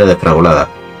exploración minera de Fraguahelada,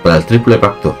 para el triple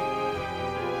pacto.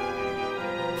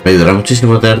 Me ayudará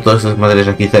muchísimo tener todas estas materias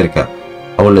aquí cerca.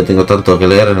 Aún le tengo tanto que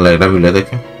leer en la gran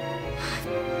biblioteca.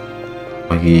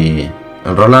 Aquí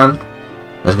en Roland.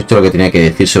 ¿Has escuchado lo que tenía que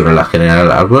decir sobre la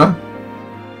general Álvora?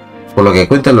 Por lo que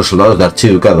cuentan los soldados de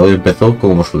Archiducado, empezó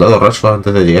como soldado raso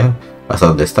antes de llegar hasta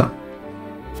donde está.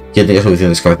 ¿Quién tenía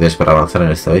suficientes capacidades para avanzar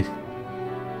en esta vez?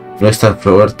 No es tan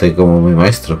fuerte como mi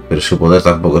maestro, pero su poder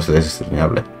tampoco es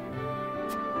desextrañable.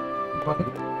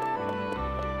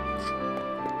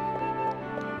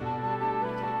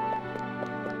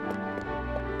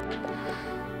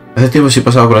 Hace tiempo sí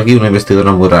pasaba por aquí una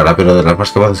investigadora muy rara, pero de las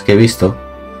más capaces que he visto.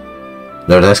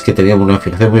 La verdad es que tenía una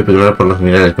fijación muy peculiar por los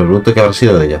minerales. Me pregunto qué habrá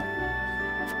sido de ella.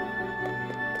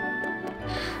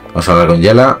 Vamos a hablar con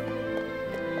Yela.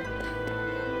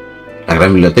 La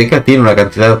gran biblioteca tiene una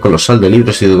cantidad colosal de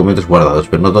libros y documentos guardados,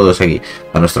 pero no todo es aquí,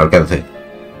 a nuestro alcance.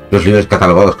 Los libros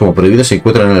catalogados como prohibidos se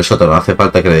encuentran en el sótano. Hace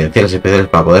falta credenciales especiales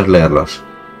para poder leerlos.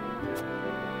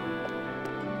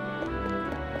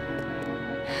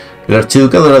 El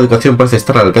Archiducado de la Educación parece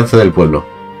estar al alcance del pueblo.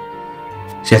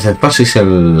 Si hace énfasis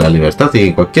en la libertad y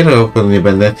en cualquier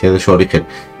independencia de su origen,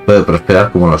 puede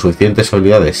prosperar como las suficientes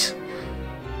habilidades.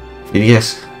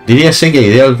 Diríase que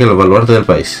ideal que los baluartes del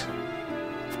país.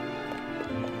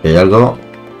 ¿Hay algo?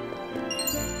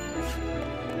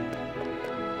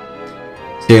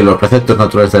 Si los preceptos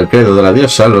naturales del credo de la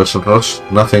diosa, los otros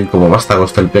nacen como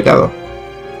vástagos del pecado.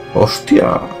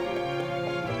 ¡Hostia!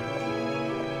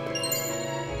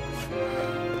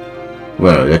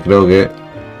 Bueno, ya creo que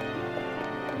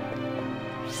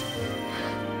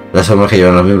las armas que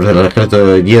llevan los miembros del ejército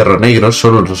de hierro negro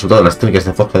son el resultado de las técnicas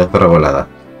de forja de Fraguahelada.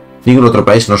 Ningún otro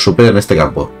país nos supera en este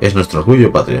campo. Es nuestro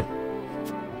orgullo patrio.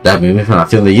 La misma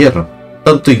nación de hierro.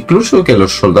 Tanto incluso que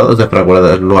los soldados de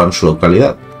Fraguahelada loan su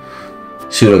localidad.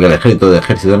 Seguro que el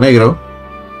ejército negro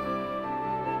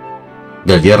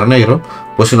del hierro negro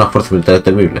posee una fuerza militar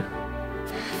temible.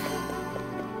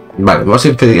 Vale, vamos a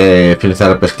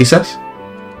finalizar las pesquisas.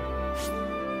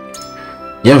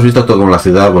 Ya hemos visto todo como la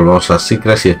ciudad, volvamos a las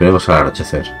sicras y esperemos al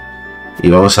anochecer. Y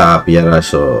vamos a pillar a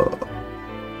esos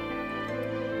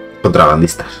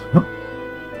contrabandistas, ¿no?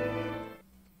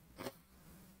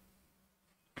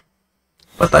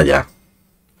 Batalla.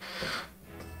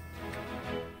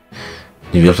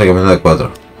 Nivel recomendado de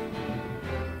 4.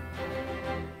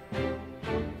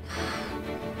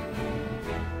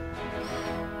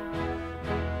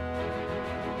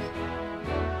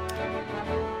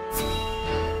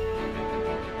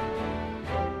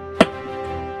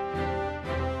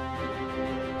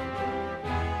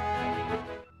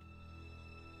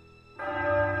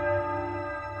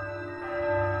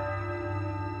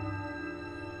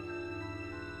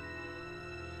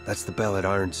 That's the bell at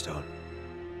Ironstone.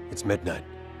 It's midnight.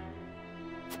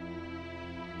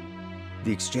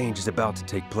 The exchange is about to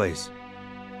take place.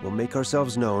 We'll make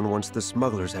ourselves known once the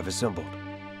smugglers have assembled.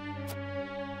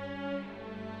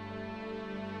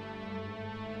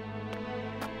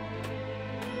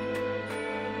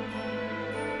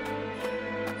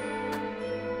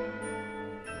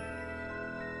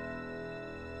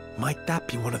 Might that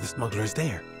be one of the smugglers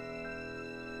there?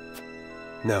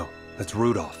 No, that's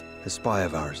Rudolph, a spy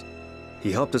of ours.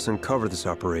 He helped us uncover this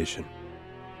operation.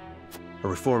 A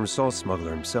reformed salt smuggler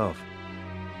himself.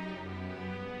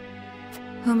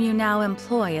 Whom you now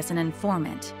employ as an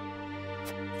informant.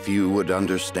 Few would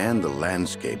understand the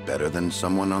landscape better than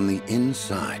someone on the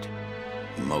inside.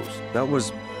 Most. That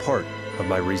was part of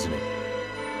my reasoning.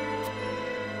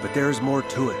 But there is more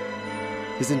to it.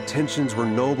 His intentions were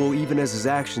noble even as his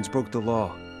actions broke the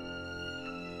law.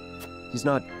 He's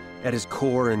not at his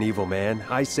core an evil man.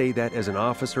 I say that as an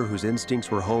officer whose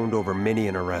instincts were honed over many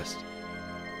an arrest.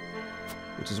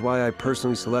 Which is why I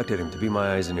personally selected him to be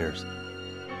my eyes and ears.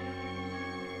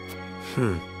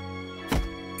 The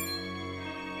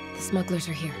smugglers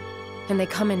are here, and they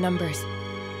come in numbers.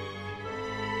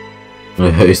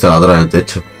 He visto la otra en el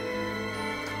techo.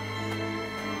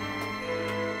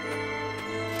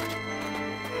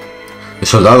 ¿Qué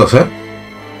soldados,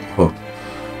 Oh.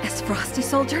 Aesfrosti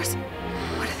soldiers?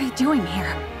 What are they doing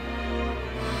here?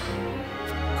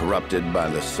 Corrupted by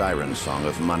the siren song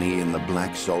of money in the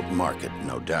black salt market,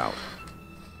 no doubt.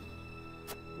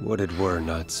 Would it were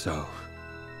not so.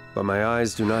 But my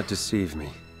eyes do not deceive me.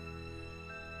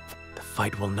 The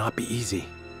fight will not be easy.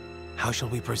 How shall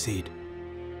we proceed?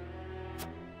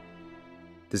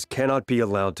 This cannot be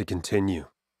allowed to continue.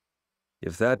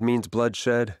 If that means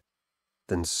bloodshed,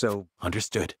 then so...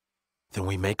 Understood. Then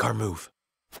we make our move.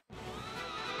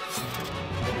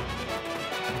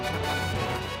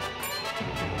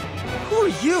 Who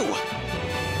are you?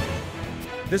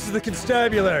 This is the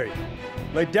constabulary.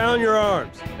 Lay down your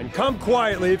arms, and come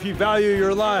quietly if you value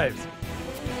your lives.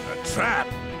 A trap!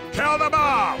 Kill them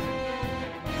all!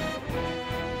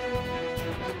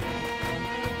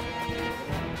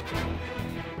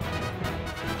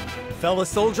 Fellow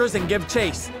soldiers, and give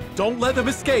chase. Don't let them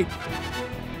escape.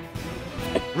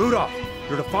 Rudolph,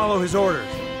 you're to follow his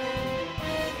orders.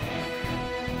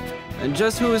 And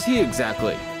just who is he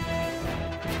exactly?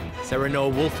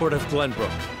 Serinoa Wolffort of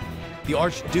Glenbrook. The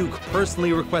Archduke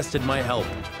personally requested my help.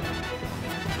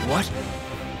 What?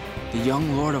 The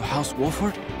young lord of House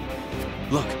Wolffort?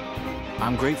 Look,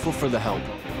 I'm grateful for the help,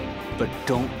 but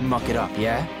don't muck it up,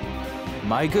 yeah?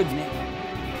 My good name...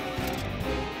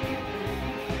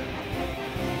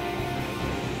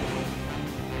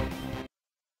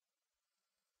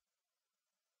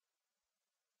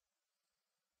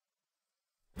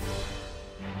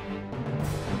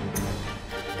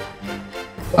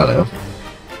 Vale.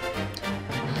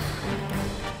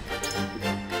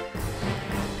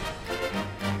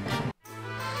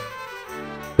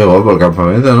 Qué guapo el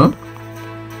campamento, ¿no?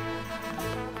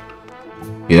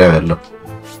 Iré a verlo.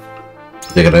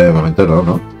 Yo creo que de momento no,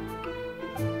 ¿no?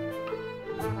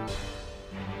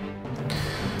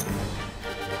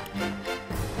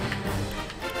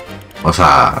 Vamos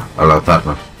a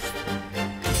lanzarnos.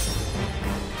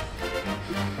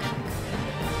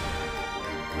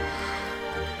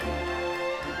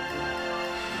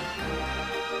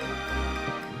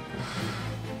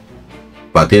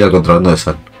 Batir el contrabando de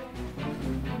sal.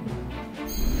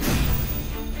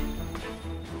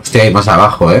 Hostia, hay más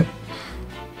abajo,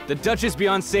 The Dutch is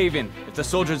beyond saving if the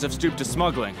soldiers have stooped to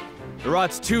smuggling. The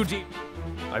rot's too deep.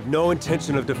 I've no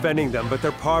intention of defending them, but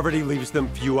their poverty leaves them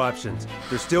few options.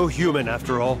 They're still human,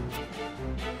 after all.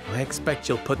 I expect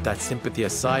you'll put that sympathy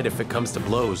aside if it comes to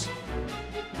blows.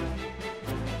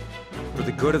 For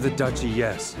the good of the duchy,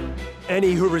 yes.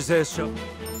 Any who resist shall...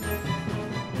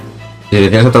 Si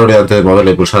tienes autoridad antes de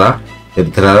moverlo y pulsará,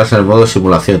 entrarás en el modo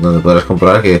simulación, donde podrás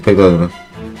comprobar que efecto de...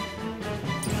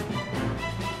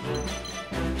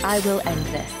 I will end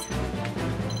this.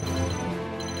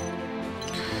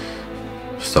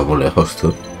 Está muy lejos,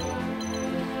 tú.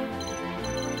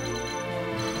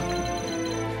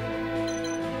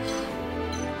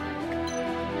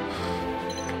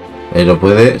 Ahí lo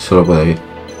puede, solo puede ir.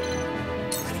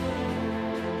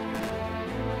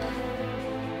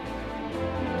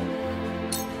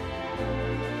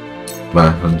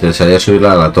 Vale, me interesaría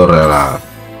subirla a la torre, a la...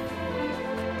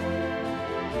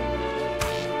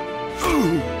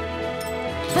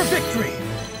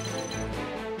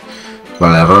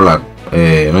 Vale, Roland.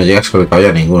 No llegas con el caballo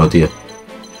a ninguno, tío.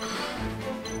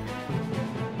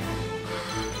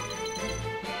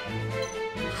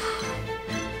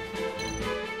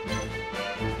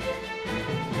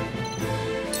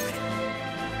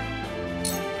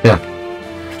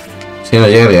 Si no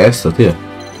llegaría a esto, tío.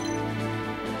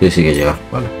 Sí que llega,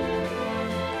 vale.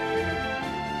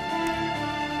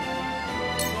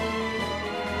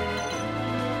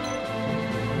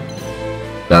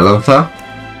 La lanza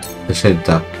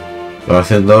 60. La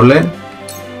oración doble.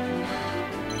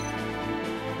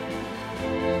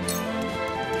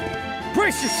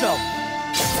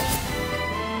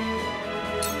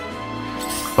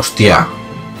 Hostia.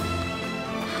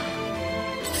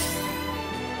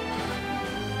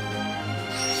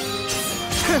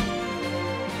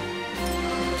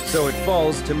 So it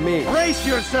falls to me. Brace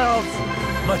yourselves!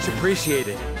 Much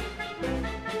appreciated.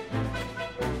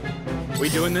 We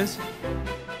doing this?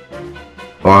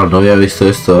 Oh, no había visto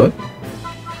esto, ¿eh?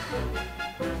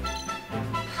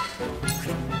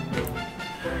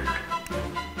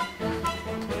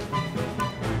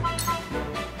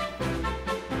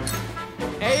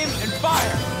 Aim and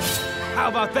fire! How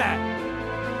about that?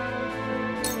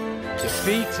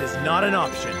 Defeat is not an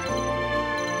option.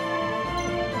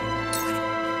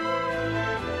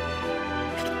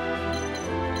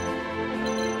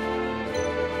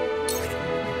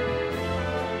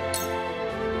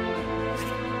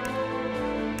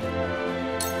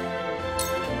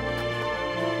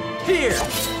 Here!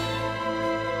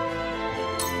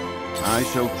 I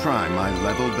shall try my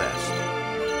level best.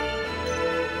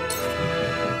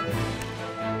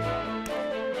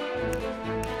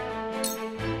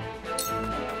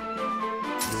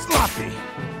 Sloppy!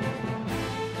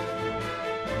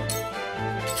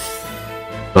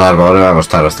 La armadura le va a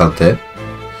costar bastante, ¿eh?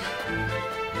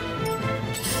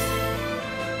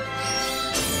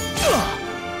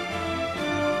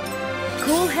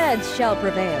 Cool heads shall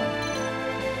prevail.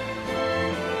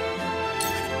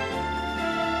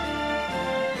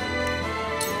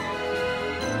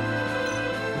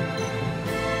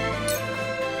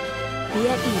 Be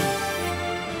at ease.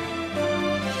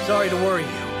 Sorry to worry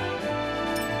you.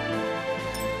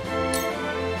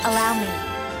 Allow me.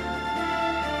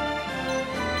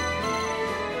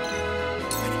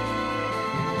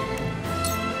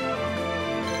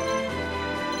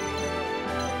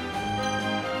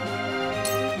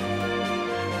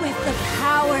 With the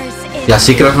powers in Y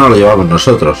así creo que no lo llevamos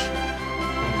nosotros.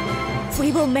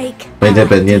 we will make La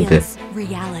independiente.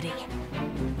 reality.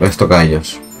 Les toca a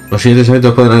ellos. Los siguientes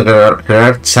eventos pueden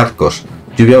crear charcos,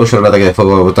 lluvia, usar el ataque de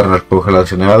fuego, botarnos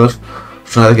congelados y nevados,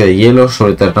 usar un ataque de hielo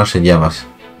sobre terrenos en llamas.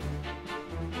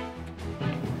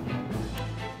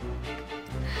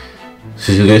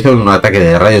 Si se utiliza un ataque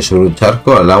de rayos sobre un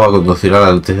charco, el agua conducirá a la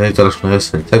electricidad y todas las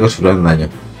unidades del charco sufrirán daño.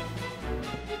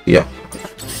 Tío.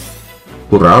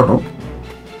 Currado, ¿no?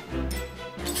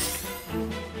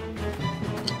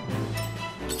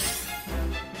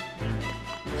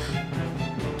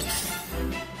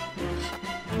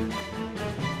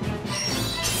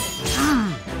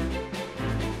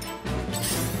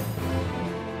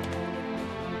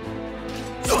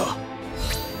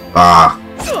 Ah.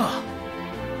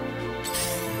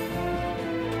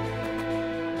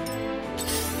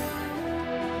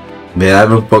 Me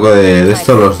dan un poco de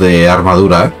esto los de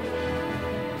armadura, ¿eh?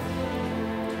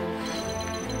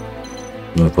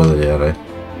 No puedo llegar, ¿eh?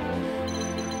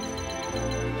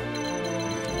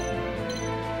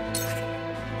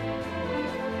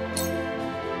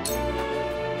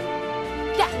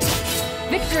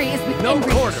 Victory is within No reach.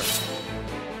 quarter.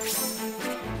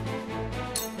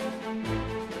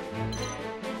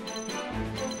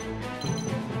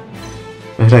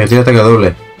 Es la que tiene ataque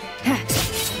doble.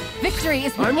 Victory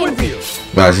is I'm within with you. reach.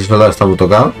 Vale, si soldado está muy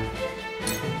tocado.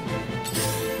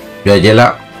 Yo a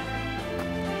Yela.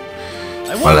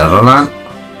 Vale, Roland.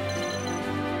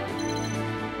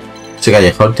 ¿Ese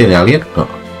callejón tiene alguien? No.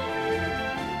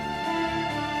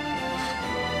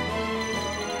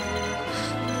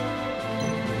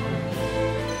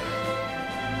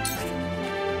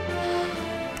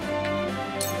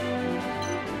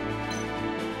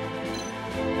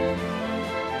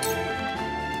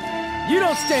 You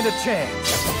don't stand a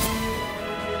chance.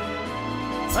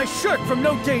 I shirk from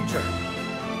no danger.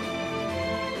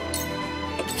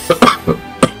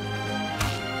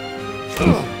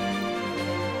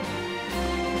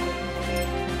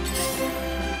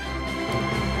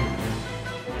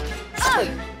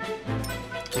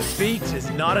 Defeat is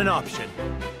not an option.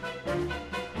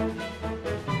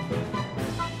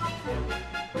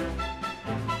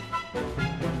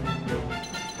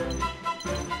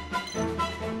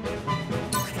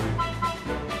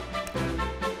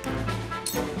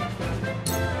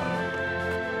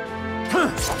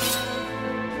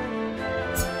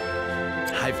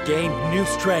 I've gained new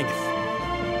strength.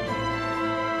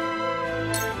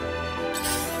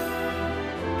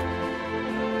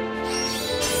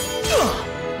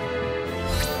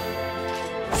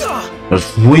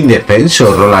 Es muy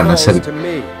indefenso Roland a ser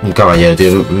un caballero,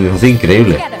 tío. Es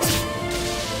increíble.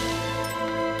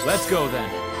 Let's go then.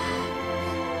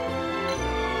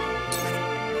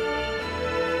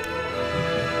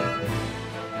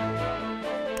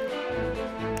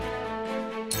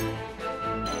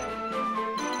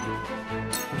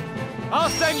 I'll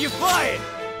send you flying.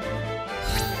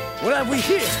 What have we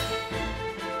here?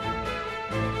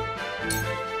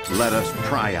 Let us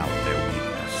pry out their weakness.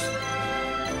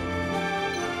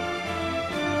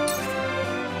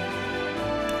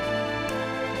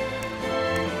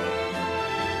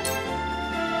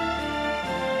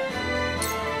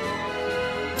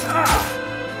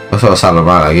 Vas a pasarlo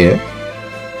mal aquí,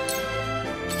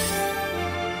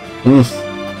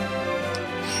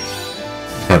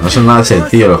 Pero no son nada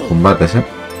sencillos los combates,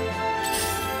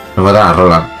 No matan a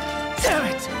Roland.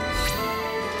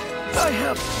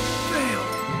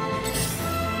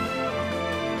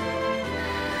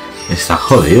 Están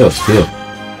jodidos, tío.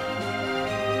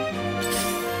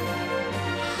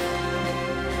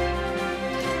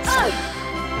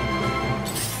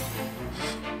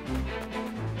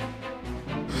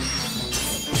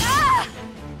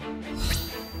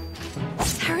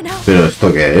 Pero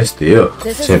esto qué es, tío.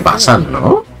 Se pasan,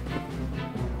 ¿no?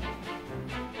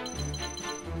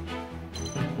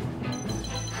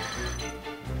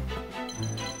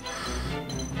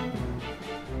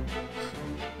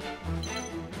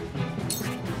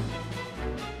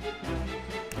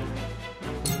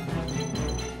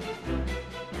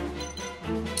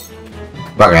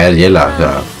 Va a caer hiela, o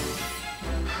sea.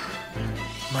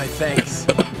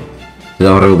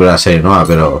 Tengo que recuperar a Serinoa,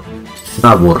 pero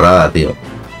una burrada, tío.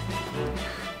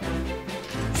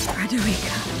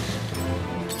 Frederica.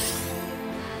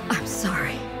 I'm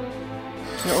sorry.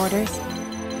 Your orders?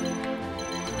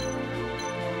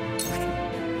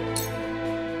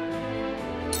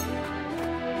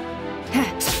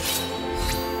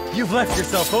 You've left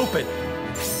yourself open.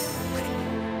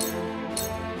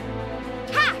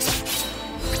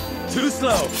 Too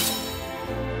slow.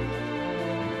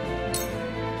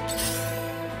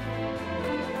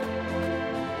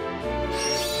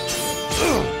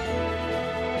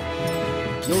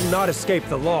 You'll not escape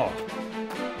the law.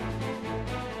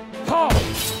 Oh,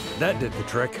 that did the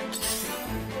trick.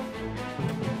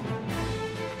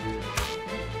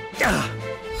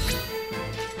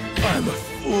 I'm a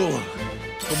fool.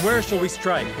 From where shall we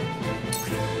strike?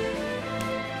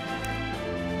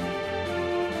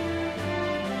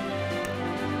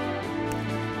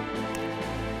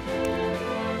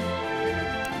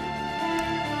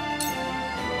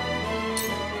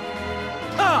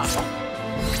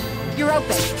 You're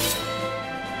open.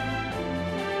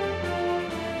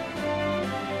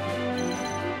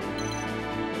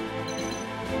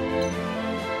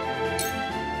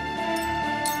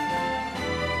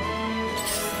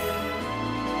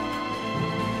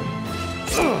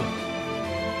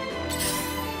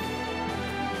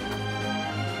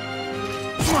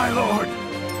 My lord.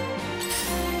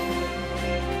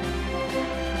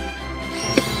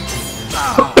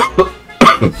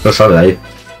 No sale de ahí.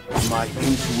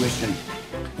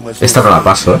 Esta no la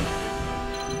paso,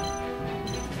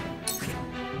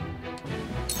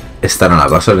 Esta no la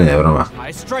paso ni de broma.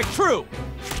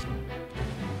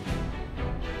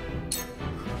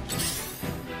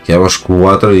 Quedamos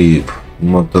 4 y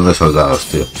un montón de soldados,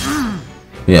 tío.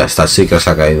 Mira, esta chica se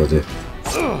ha caído, tío.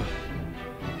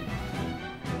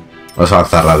 Vamos a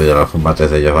avanzar rápido en los combates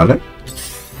de ellos, ¿vale?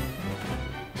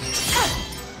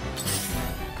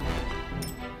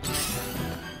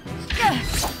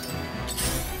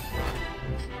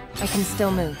 I can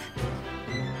still move.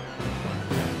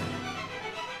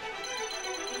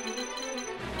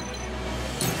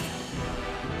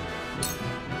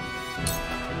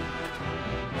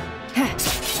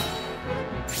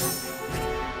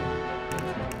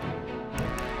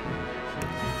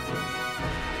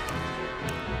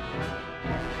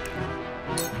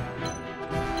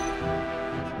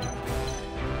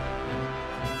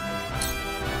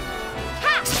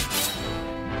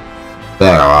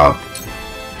 Estoy acabado.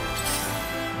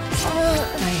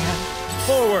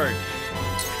 Forward.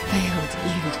 Failed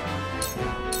you.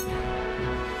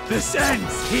 This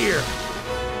ends here.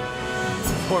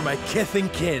 For my kith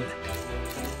and kin.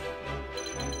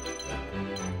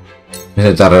 Voy a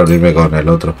intentar reunirme con el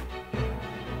otro.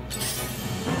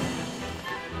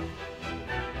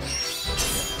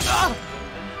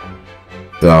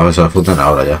 Vamos, se funden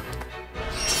ahora ya.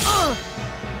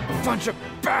 Bunch of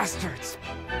bastards.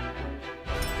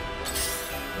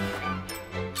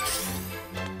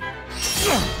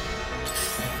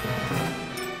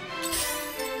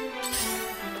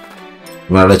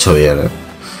 Me lo he hecho bien,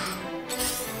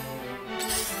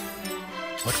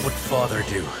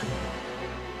 do.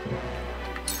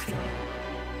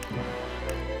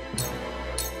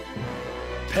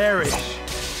 Perish.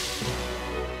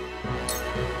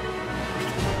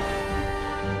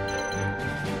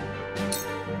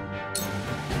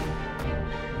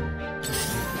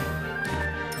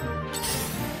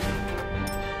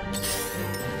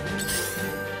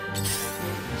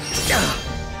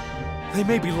 They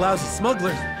may be lousy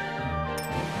smugglers.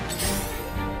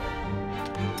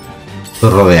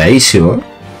 Rodeadísimo, ¿eh?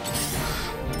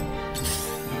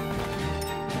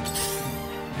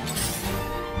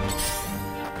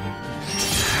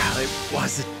 It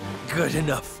wasn't good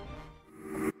enough.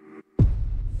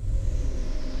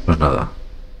 Pues nada.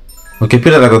 Aunque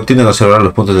pierda la contienda, conservará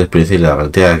los puntos de experiencia y la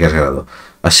garantía que has ganado,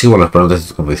 así como los planos de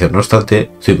tu convicción. No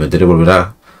obstante, tu inventario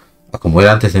volverá a como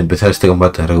era antes de empezar este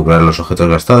combate. Recuperar los objetos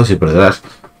gastados y perderás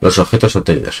los objetos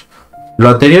obtenidos. Lo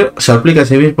anterior se aplica a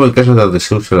sí mismo en caso de donde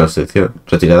se use la excepción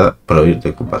retirada para huir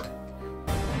del combate.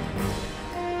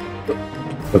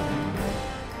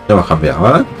 Ya hemos cambiado,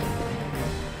 ¿vale?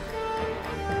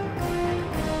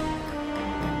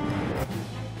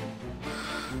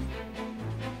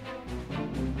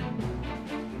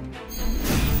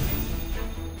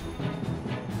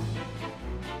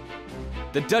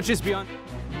 The Duchess beyond.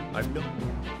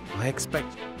 I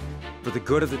expect for the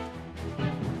good of the...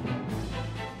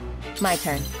 My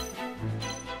turn.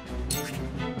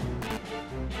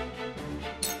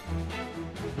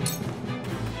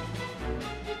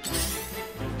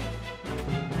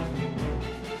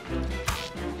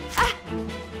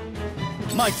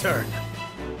 My turn.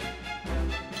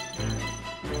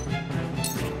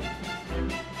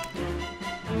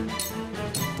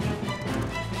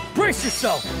 Brace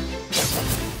yourself.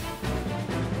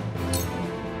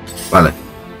 Vale.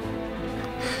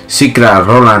 Sikra,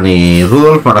 Roland y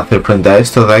Rudolf van a hacer frente a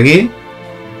estos de aquí.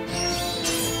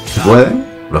 ¿Se pueden?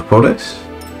 Los pobres.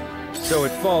 So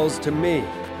it falls to me.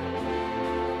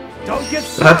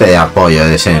 Date de apoyo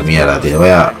de ese mierda, tío.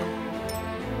 Vaya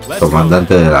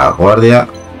comandante de la guardia.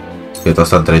 Que todos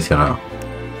están traicionados.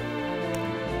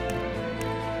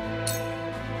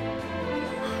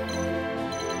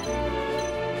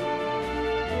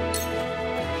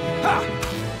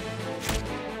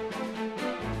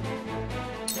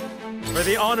 For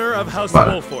the honor of House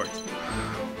Vale. Wolffort.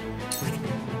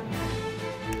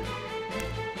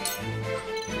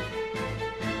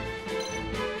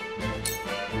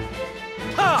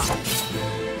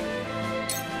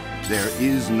 There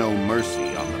is no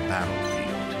mercy on the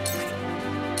battlefield.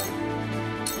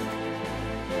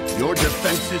 Your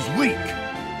defense is weak.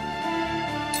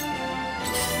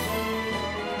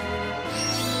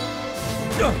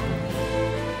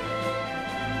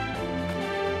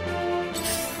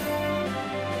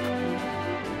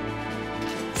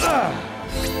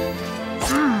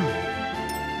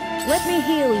 Let me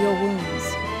heal your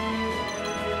wounds.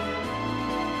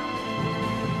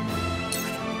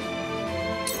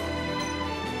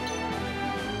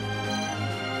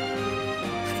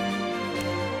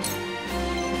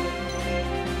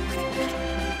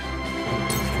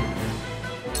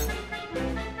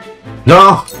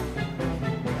 ¡No!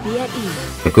 Be at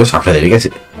ease. ¿Qué cosa? Frederica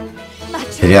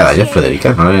sería daño.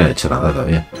 Frederica no le habían hecho nada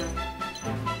todavía.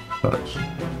 Vale.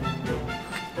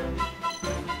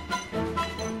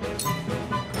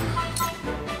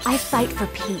 I fight for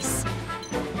peace.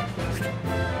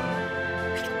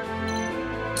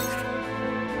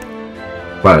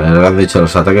 Vale, le han dicho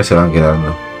los ataques se van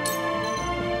quedando.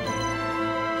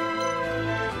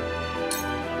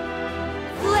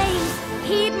 Flames,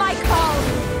 heed my call.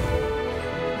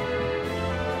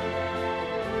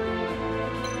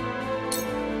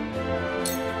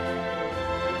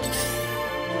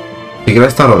 Sí que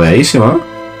está rodeadísimo, ¿eh?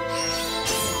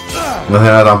 No hace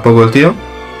nada tampoco el tío.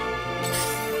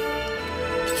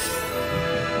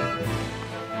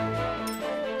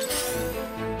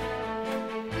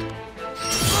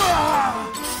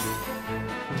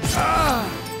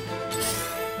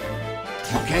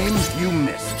 You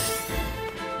missed.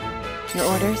 Your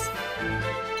orders?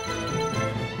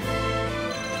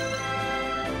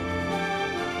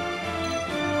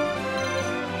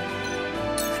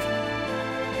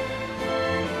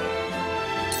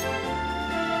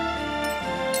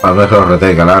 A ver que lo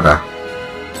retenga Lara.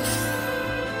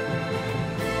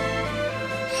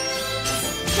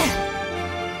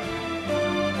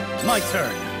 My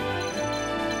turn.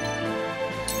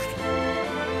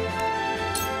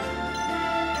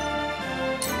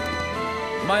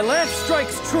 My lance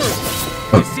strikes true.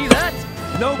 You see that?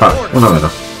 No Vale, uno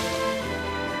menos.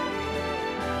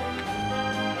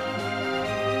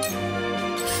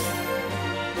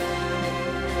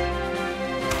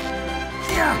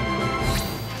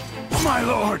 My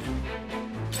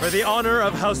the honor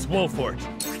of House Wolffort.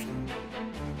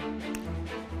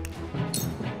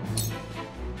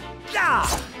 Yeah!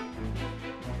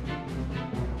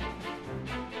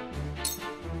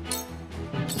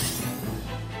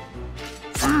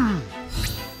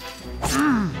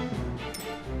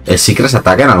 ¿El Secret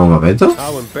ataca en algún momento?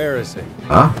 How embarrassing.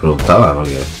 Ah, preguntaba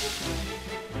porque...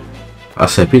 Ah,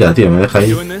 se pira, tío, me deja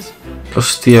ahí.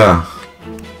 Hostia.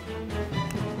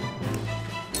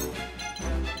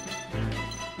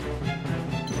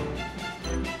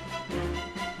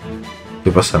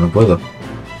 ¿Qué pasa? No puedo.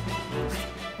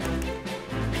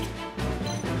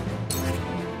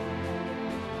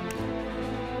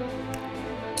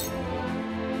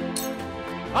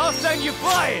 I'll send you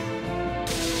flying.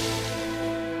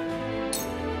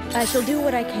 I shall do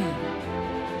what I can.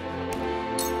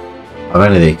 A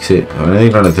Benedict, sí. A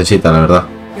Benedict lo necesita, la verdad.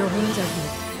 Your wounds are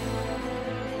healed.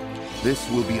 This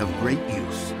will be of great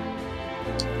use.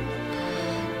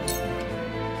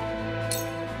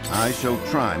 I shall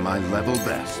try my level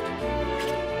best.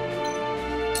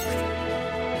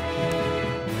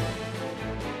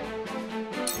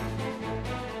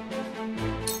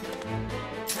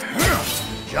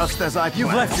 Just as I planned.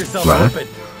 You've left yourself open.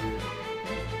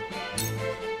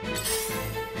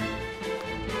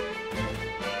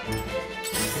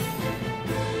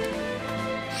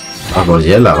 Ah, pues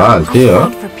hiela, va, el tío.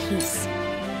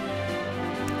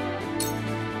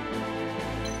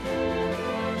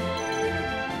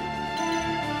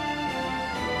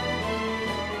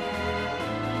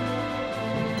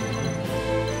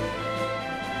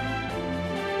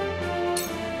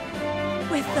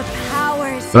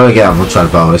 No le queda mucho al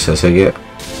pavo ese, así que...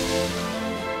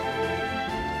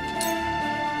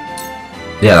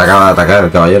 Ya, le acaba de atacar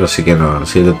el caballero, así que no, el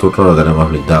siguiente turno lo tenemos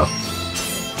blindado.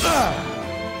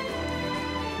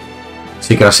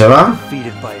 Sí que se va.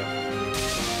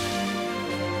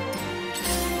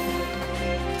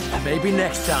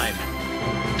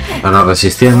 Van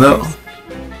resistiendo.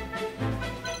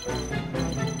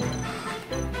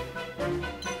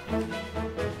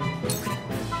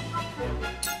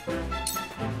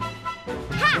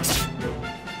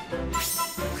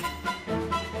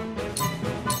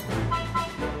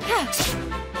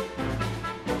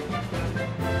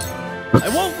 I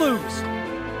won't lose.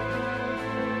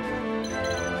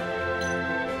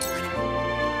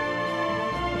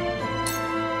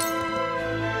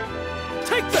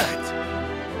 Take that.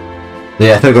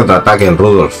 Debe hacer contraataque el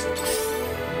Rudolf.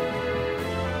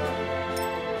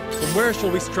 From where shall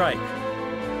we strike?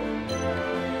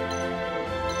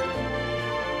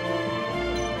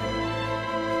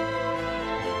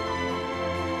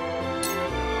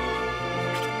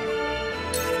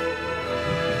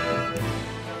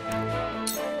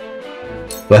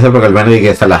 Voy a hacer porque el Benedict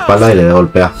está en la espalda y le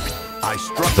golpea.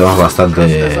 Hacemos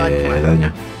bastante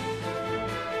daño.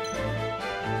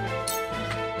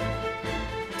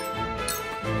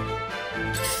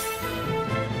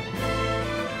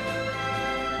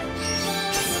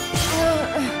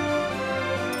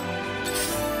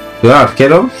 Cuidado,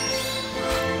 arquero.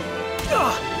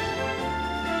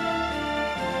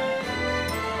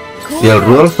 ¿Y el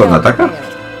Rudolf cuando ataca?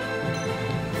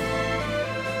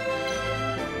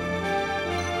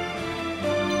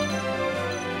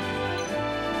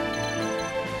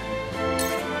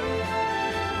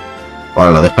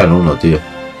 Vale, lo deja en uno, tío.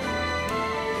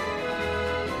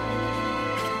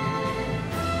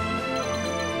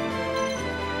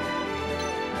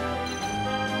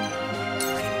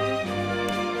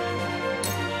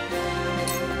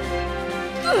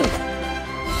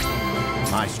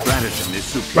 My stratagem is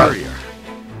superior.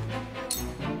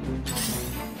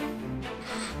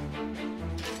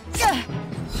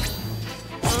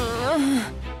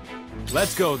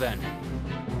 Let's go then.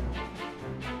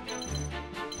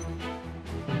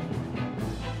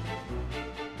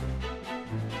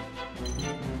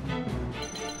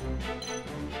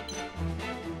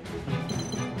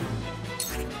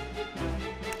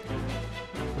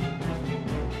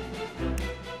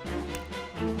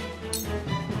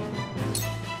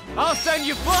 I'll send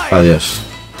you flying. Adiós.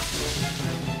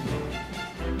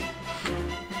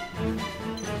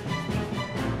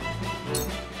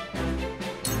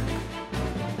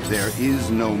 There is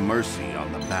no mercy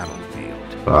on the battlefield.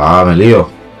 Ah, me lío.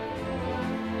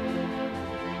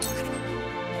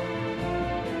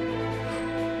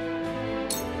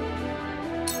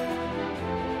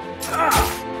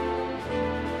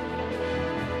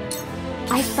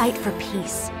 I fight for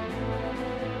peace.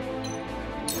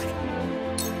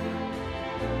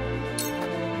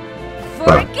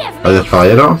 Vale. Adiós,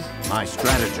 caballero. My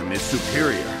stratagem is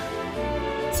superior.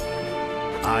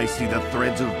 I see the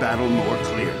threads of battle more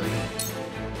clearly.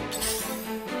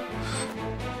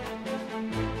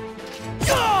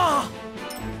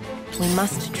 We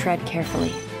must tread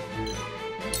carefully.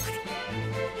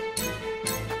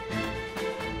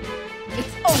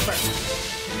 It's over!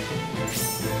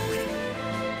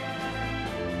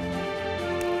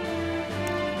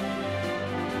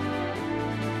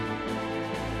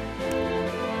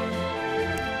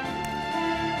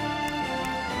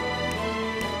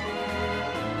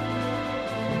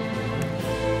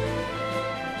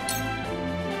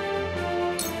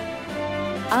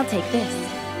 I'll take this.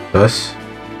 ¿Ves?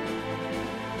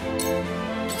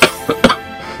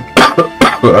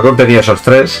 Ha contenido esos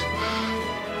tres.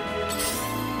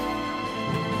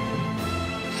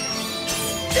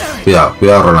 Cuidado,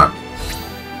 cuidado, Roland.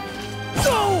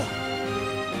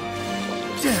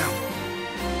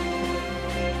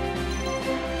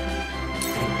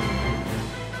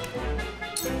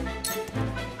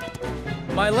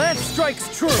 My lance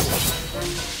strikes true.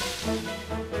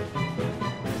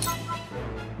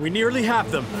 We nearly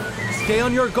have them. Stay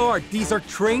on your guard. These are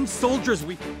trained soldiers.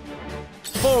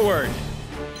 Forward!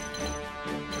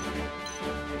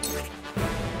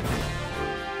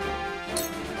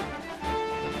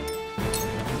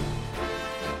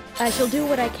 I shall do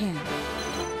what I can.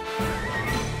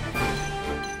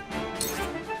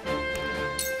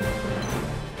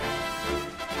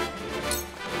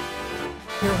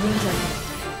 Your wounds are healed.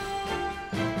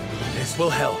 This will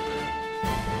help.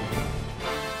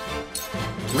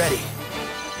 Ready.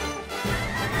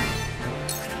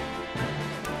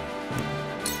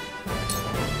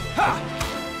 Ha!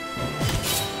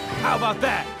 How about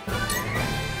that?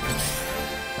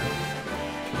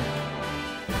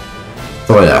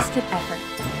 Oh, yeah. Wasted effort.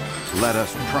 Let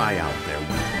us pry out their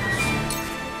weakness.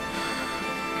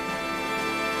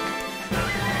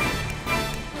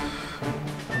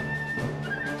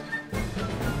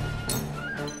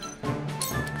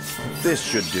 This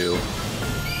should do.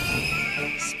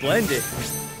 Splendid.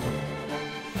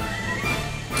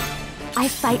 I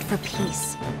fight for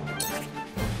peace.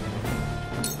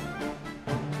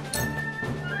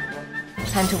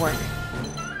 Time to work.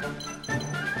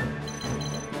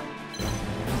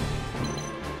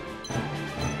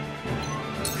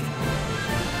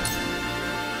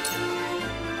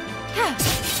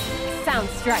 Sound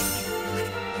strike.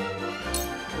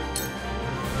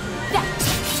 Yeah.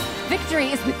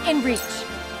 Victory is within reach.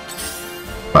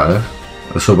 Vale.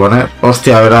 Suponer.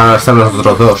 Hostia, ahora están los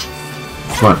otros dos.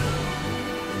 Bueno.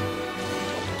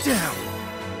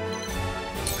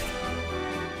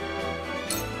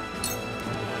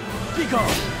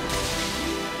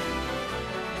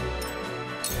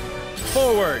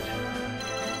 Forward.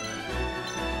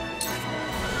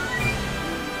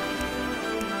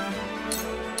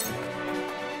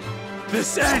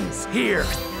 This ends here.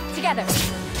 Together.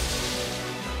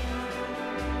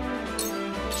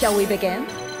 Shall we begin?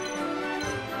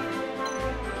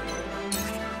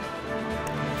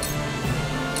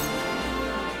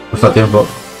 No está tiempo.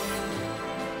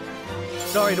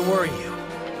 Sorry to worry you.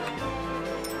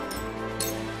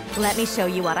 Let me show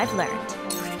you what I've learned.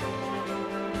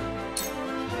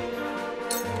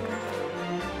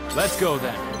 Let's go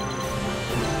then.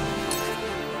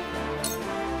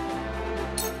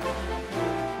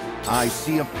 I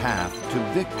see a path to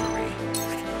victory.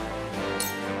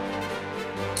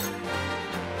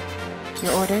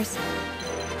 Your orders?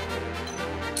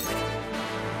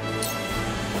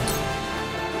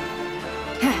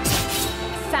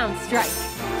 Sound strike.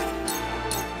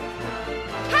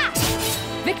 Ha!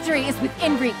 Victory is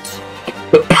within reach.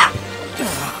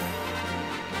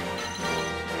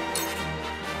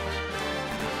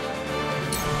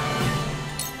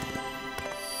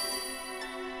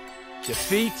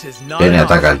 Defeat is not Viene a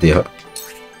atacar, tío.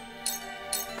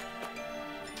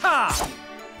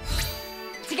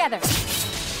 Together.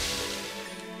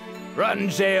 Rot in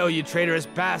jail, you traitorous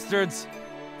bastards.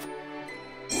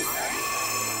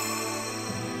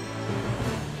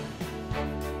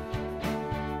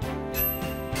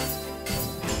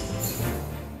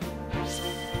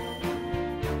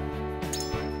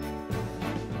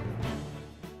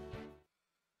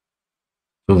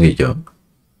 Chunguillo.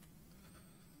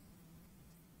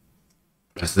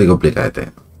 Bastante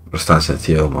complicadete. No es tan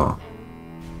sencillo como...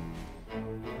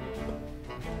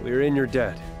 We're in your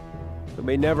debt, but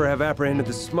may never have apprehended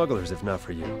the smugglers if not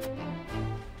for you.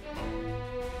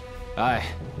 Aye,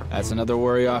 that's another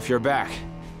worry off your back.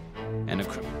 And a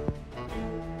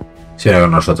Sigue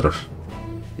con nosotros.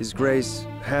 His Grace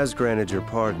has granted your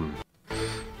pardon,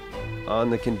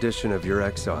 on the condition of your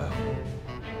exile.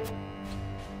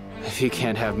 If he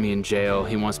can't have me in jail,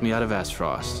 he wants me out of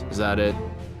Aesfrost. Is that it?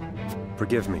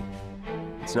 Forgive me.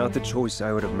 It's not the choice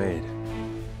I would have made.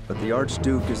 But the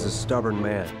Archduke is a stubborn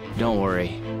man. Don't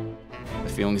worry. The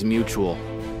feeling's mutual.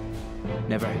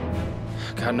 Never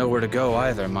got nowhere to go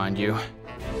either, mind you.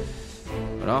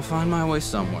 But I'll find my way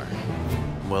somewhere.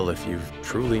 Well, if you've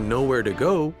truly nowhere to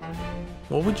go,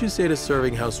 what would you say to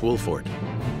serving House Wolffort?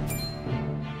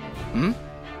 Hmm?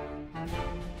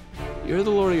 You're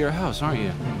the lord of your house, aren't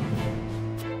you?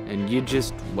 And you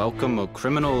just welcome a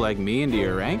criminal like me into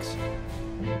your ranks?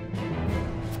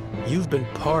 You've been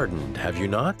pardoned, have you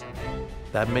not?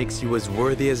 That makes you as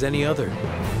worthy as any other.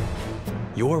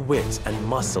 Your wits and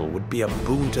muscle would be a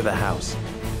boon to the house.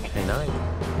 And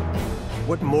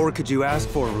What more could you ask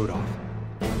for, Rudolph?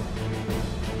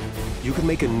 You can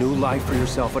make a new life for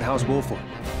yourself at House Wolffort.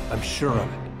 I'm sure of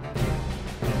it.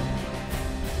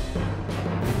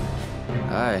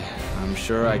 I'm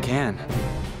sure I can.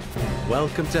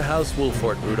 Welcome to House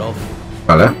Wolffort, Rudolph.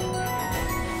 Vale.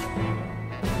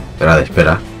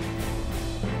 Espera.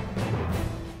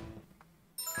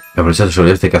 Aprovecha su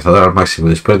habilidad de cazador al máximo.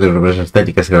 Después de represas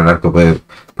técnicas, el gran arco puede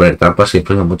poner trampas y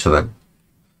inflige mucho daño.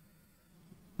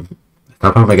 Las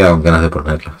trampas me he quedado con ganas de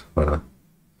ponerlas, ¿verdad?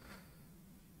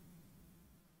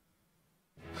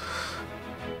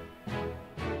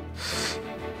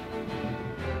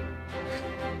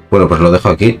 Bueno, pues lo dejo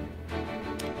aquí.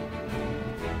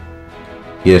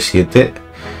 Y el 7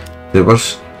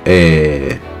 tenemos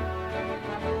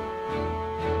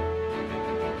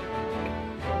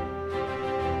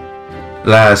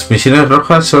las misiones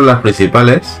rojas son las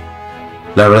principales,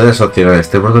 las verdes opcionales.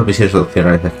 Tenemos dos misiones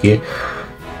opcionales aquí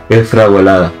en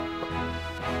Fraguahelada,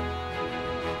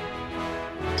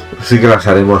 así que las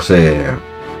haremos en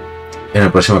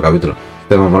el próximo capítulo.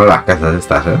 Tenemos mola las casas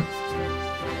estas,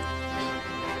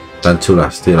 tan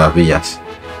chulas, tío, las villas.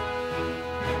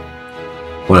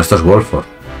 Bueno, esto es Wolffort.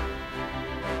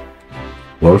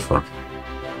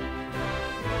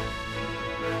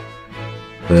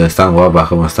 Están guapas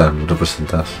como están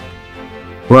representadas.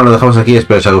 Bueno, lo dejamos aquí.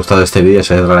 Espero que os haya gustado este vídeo.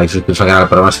 Si os ha gustado, like, suscribiros al canal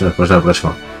para más y nos vemos en el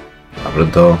próximo. Hasta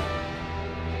pronto.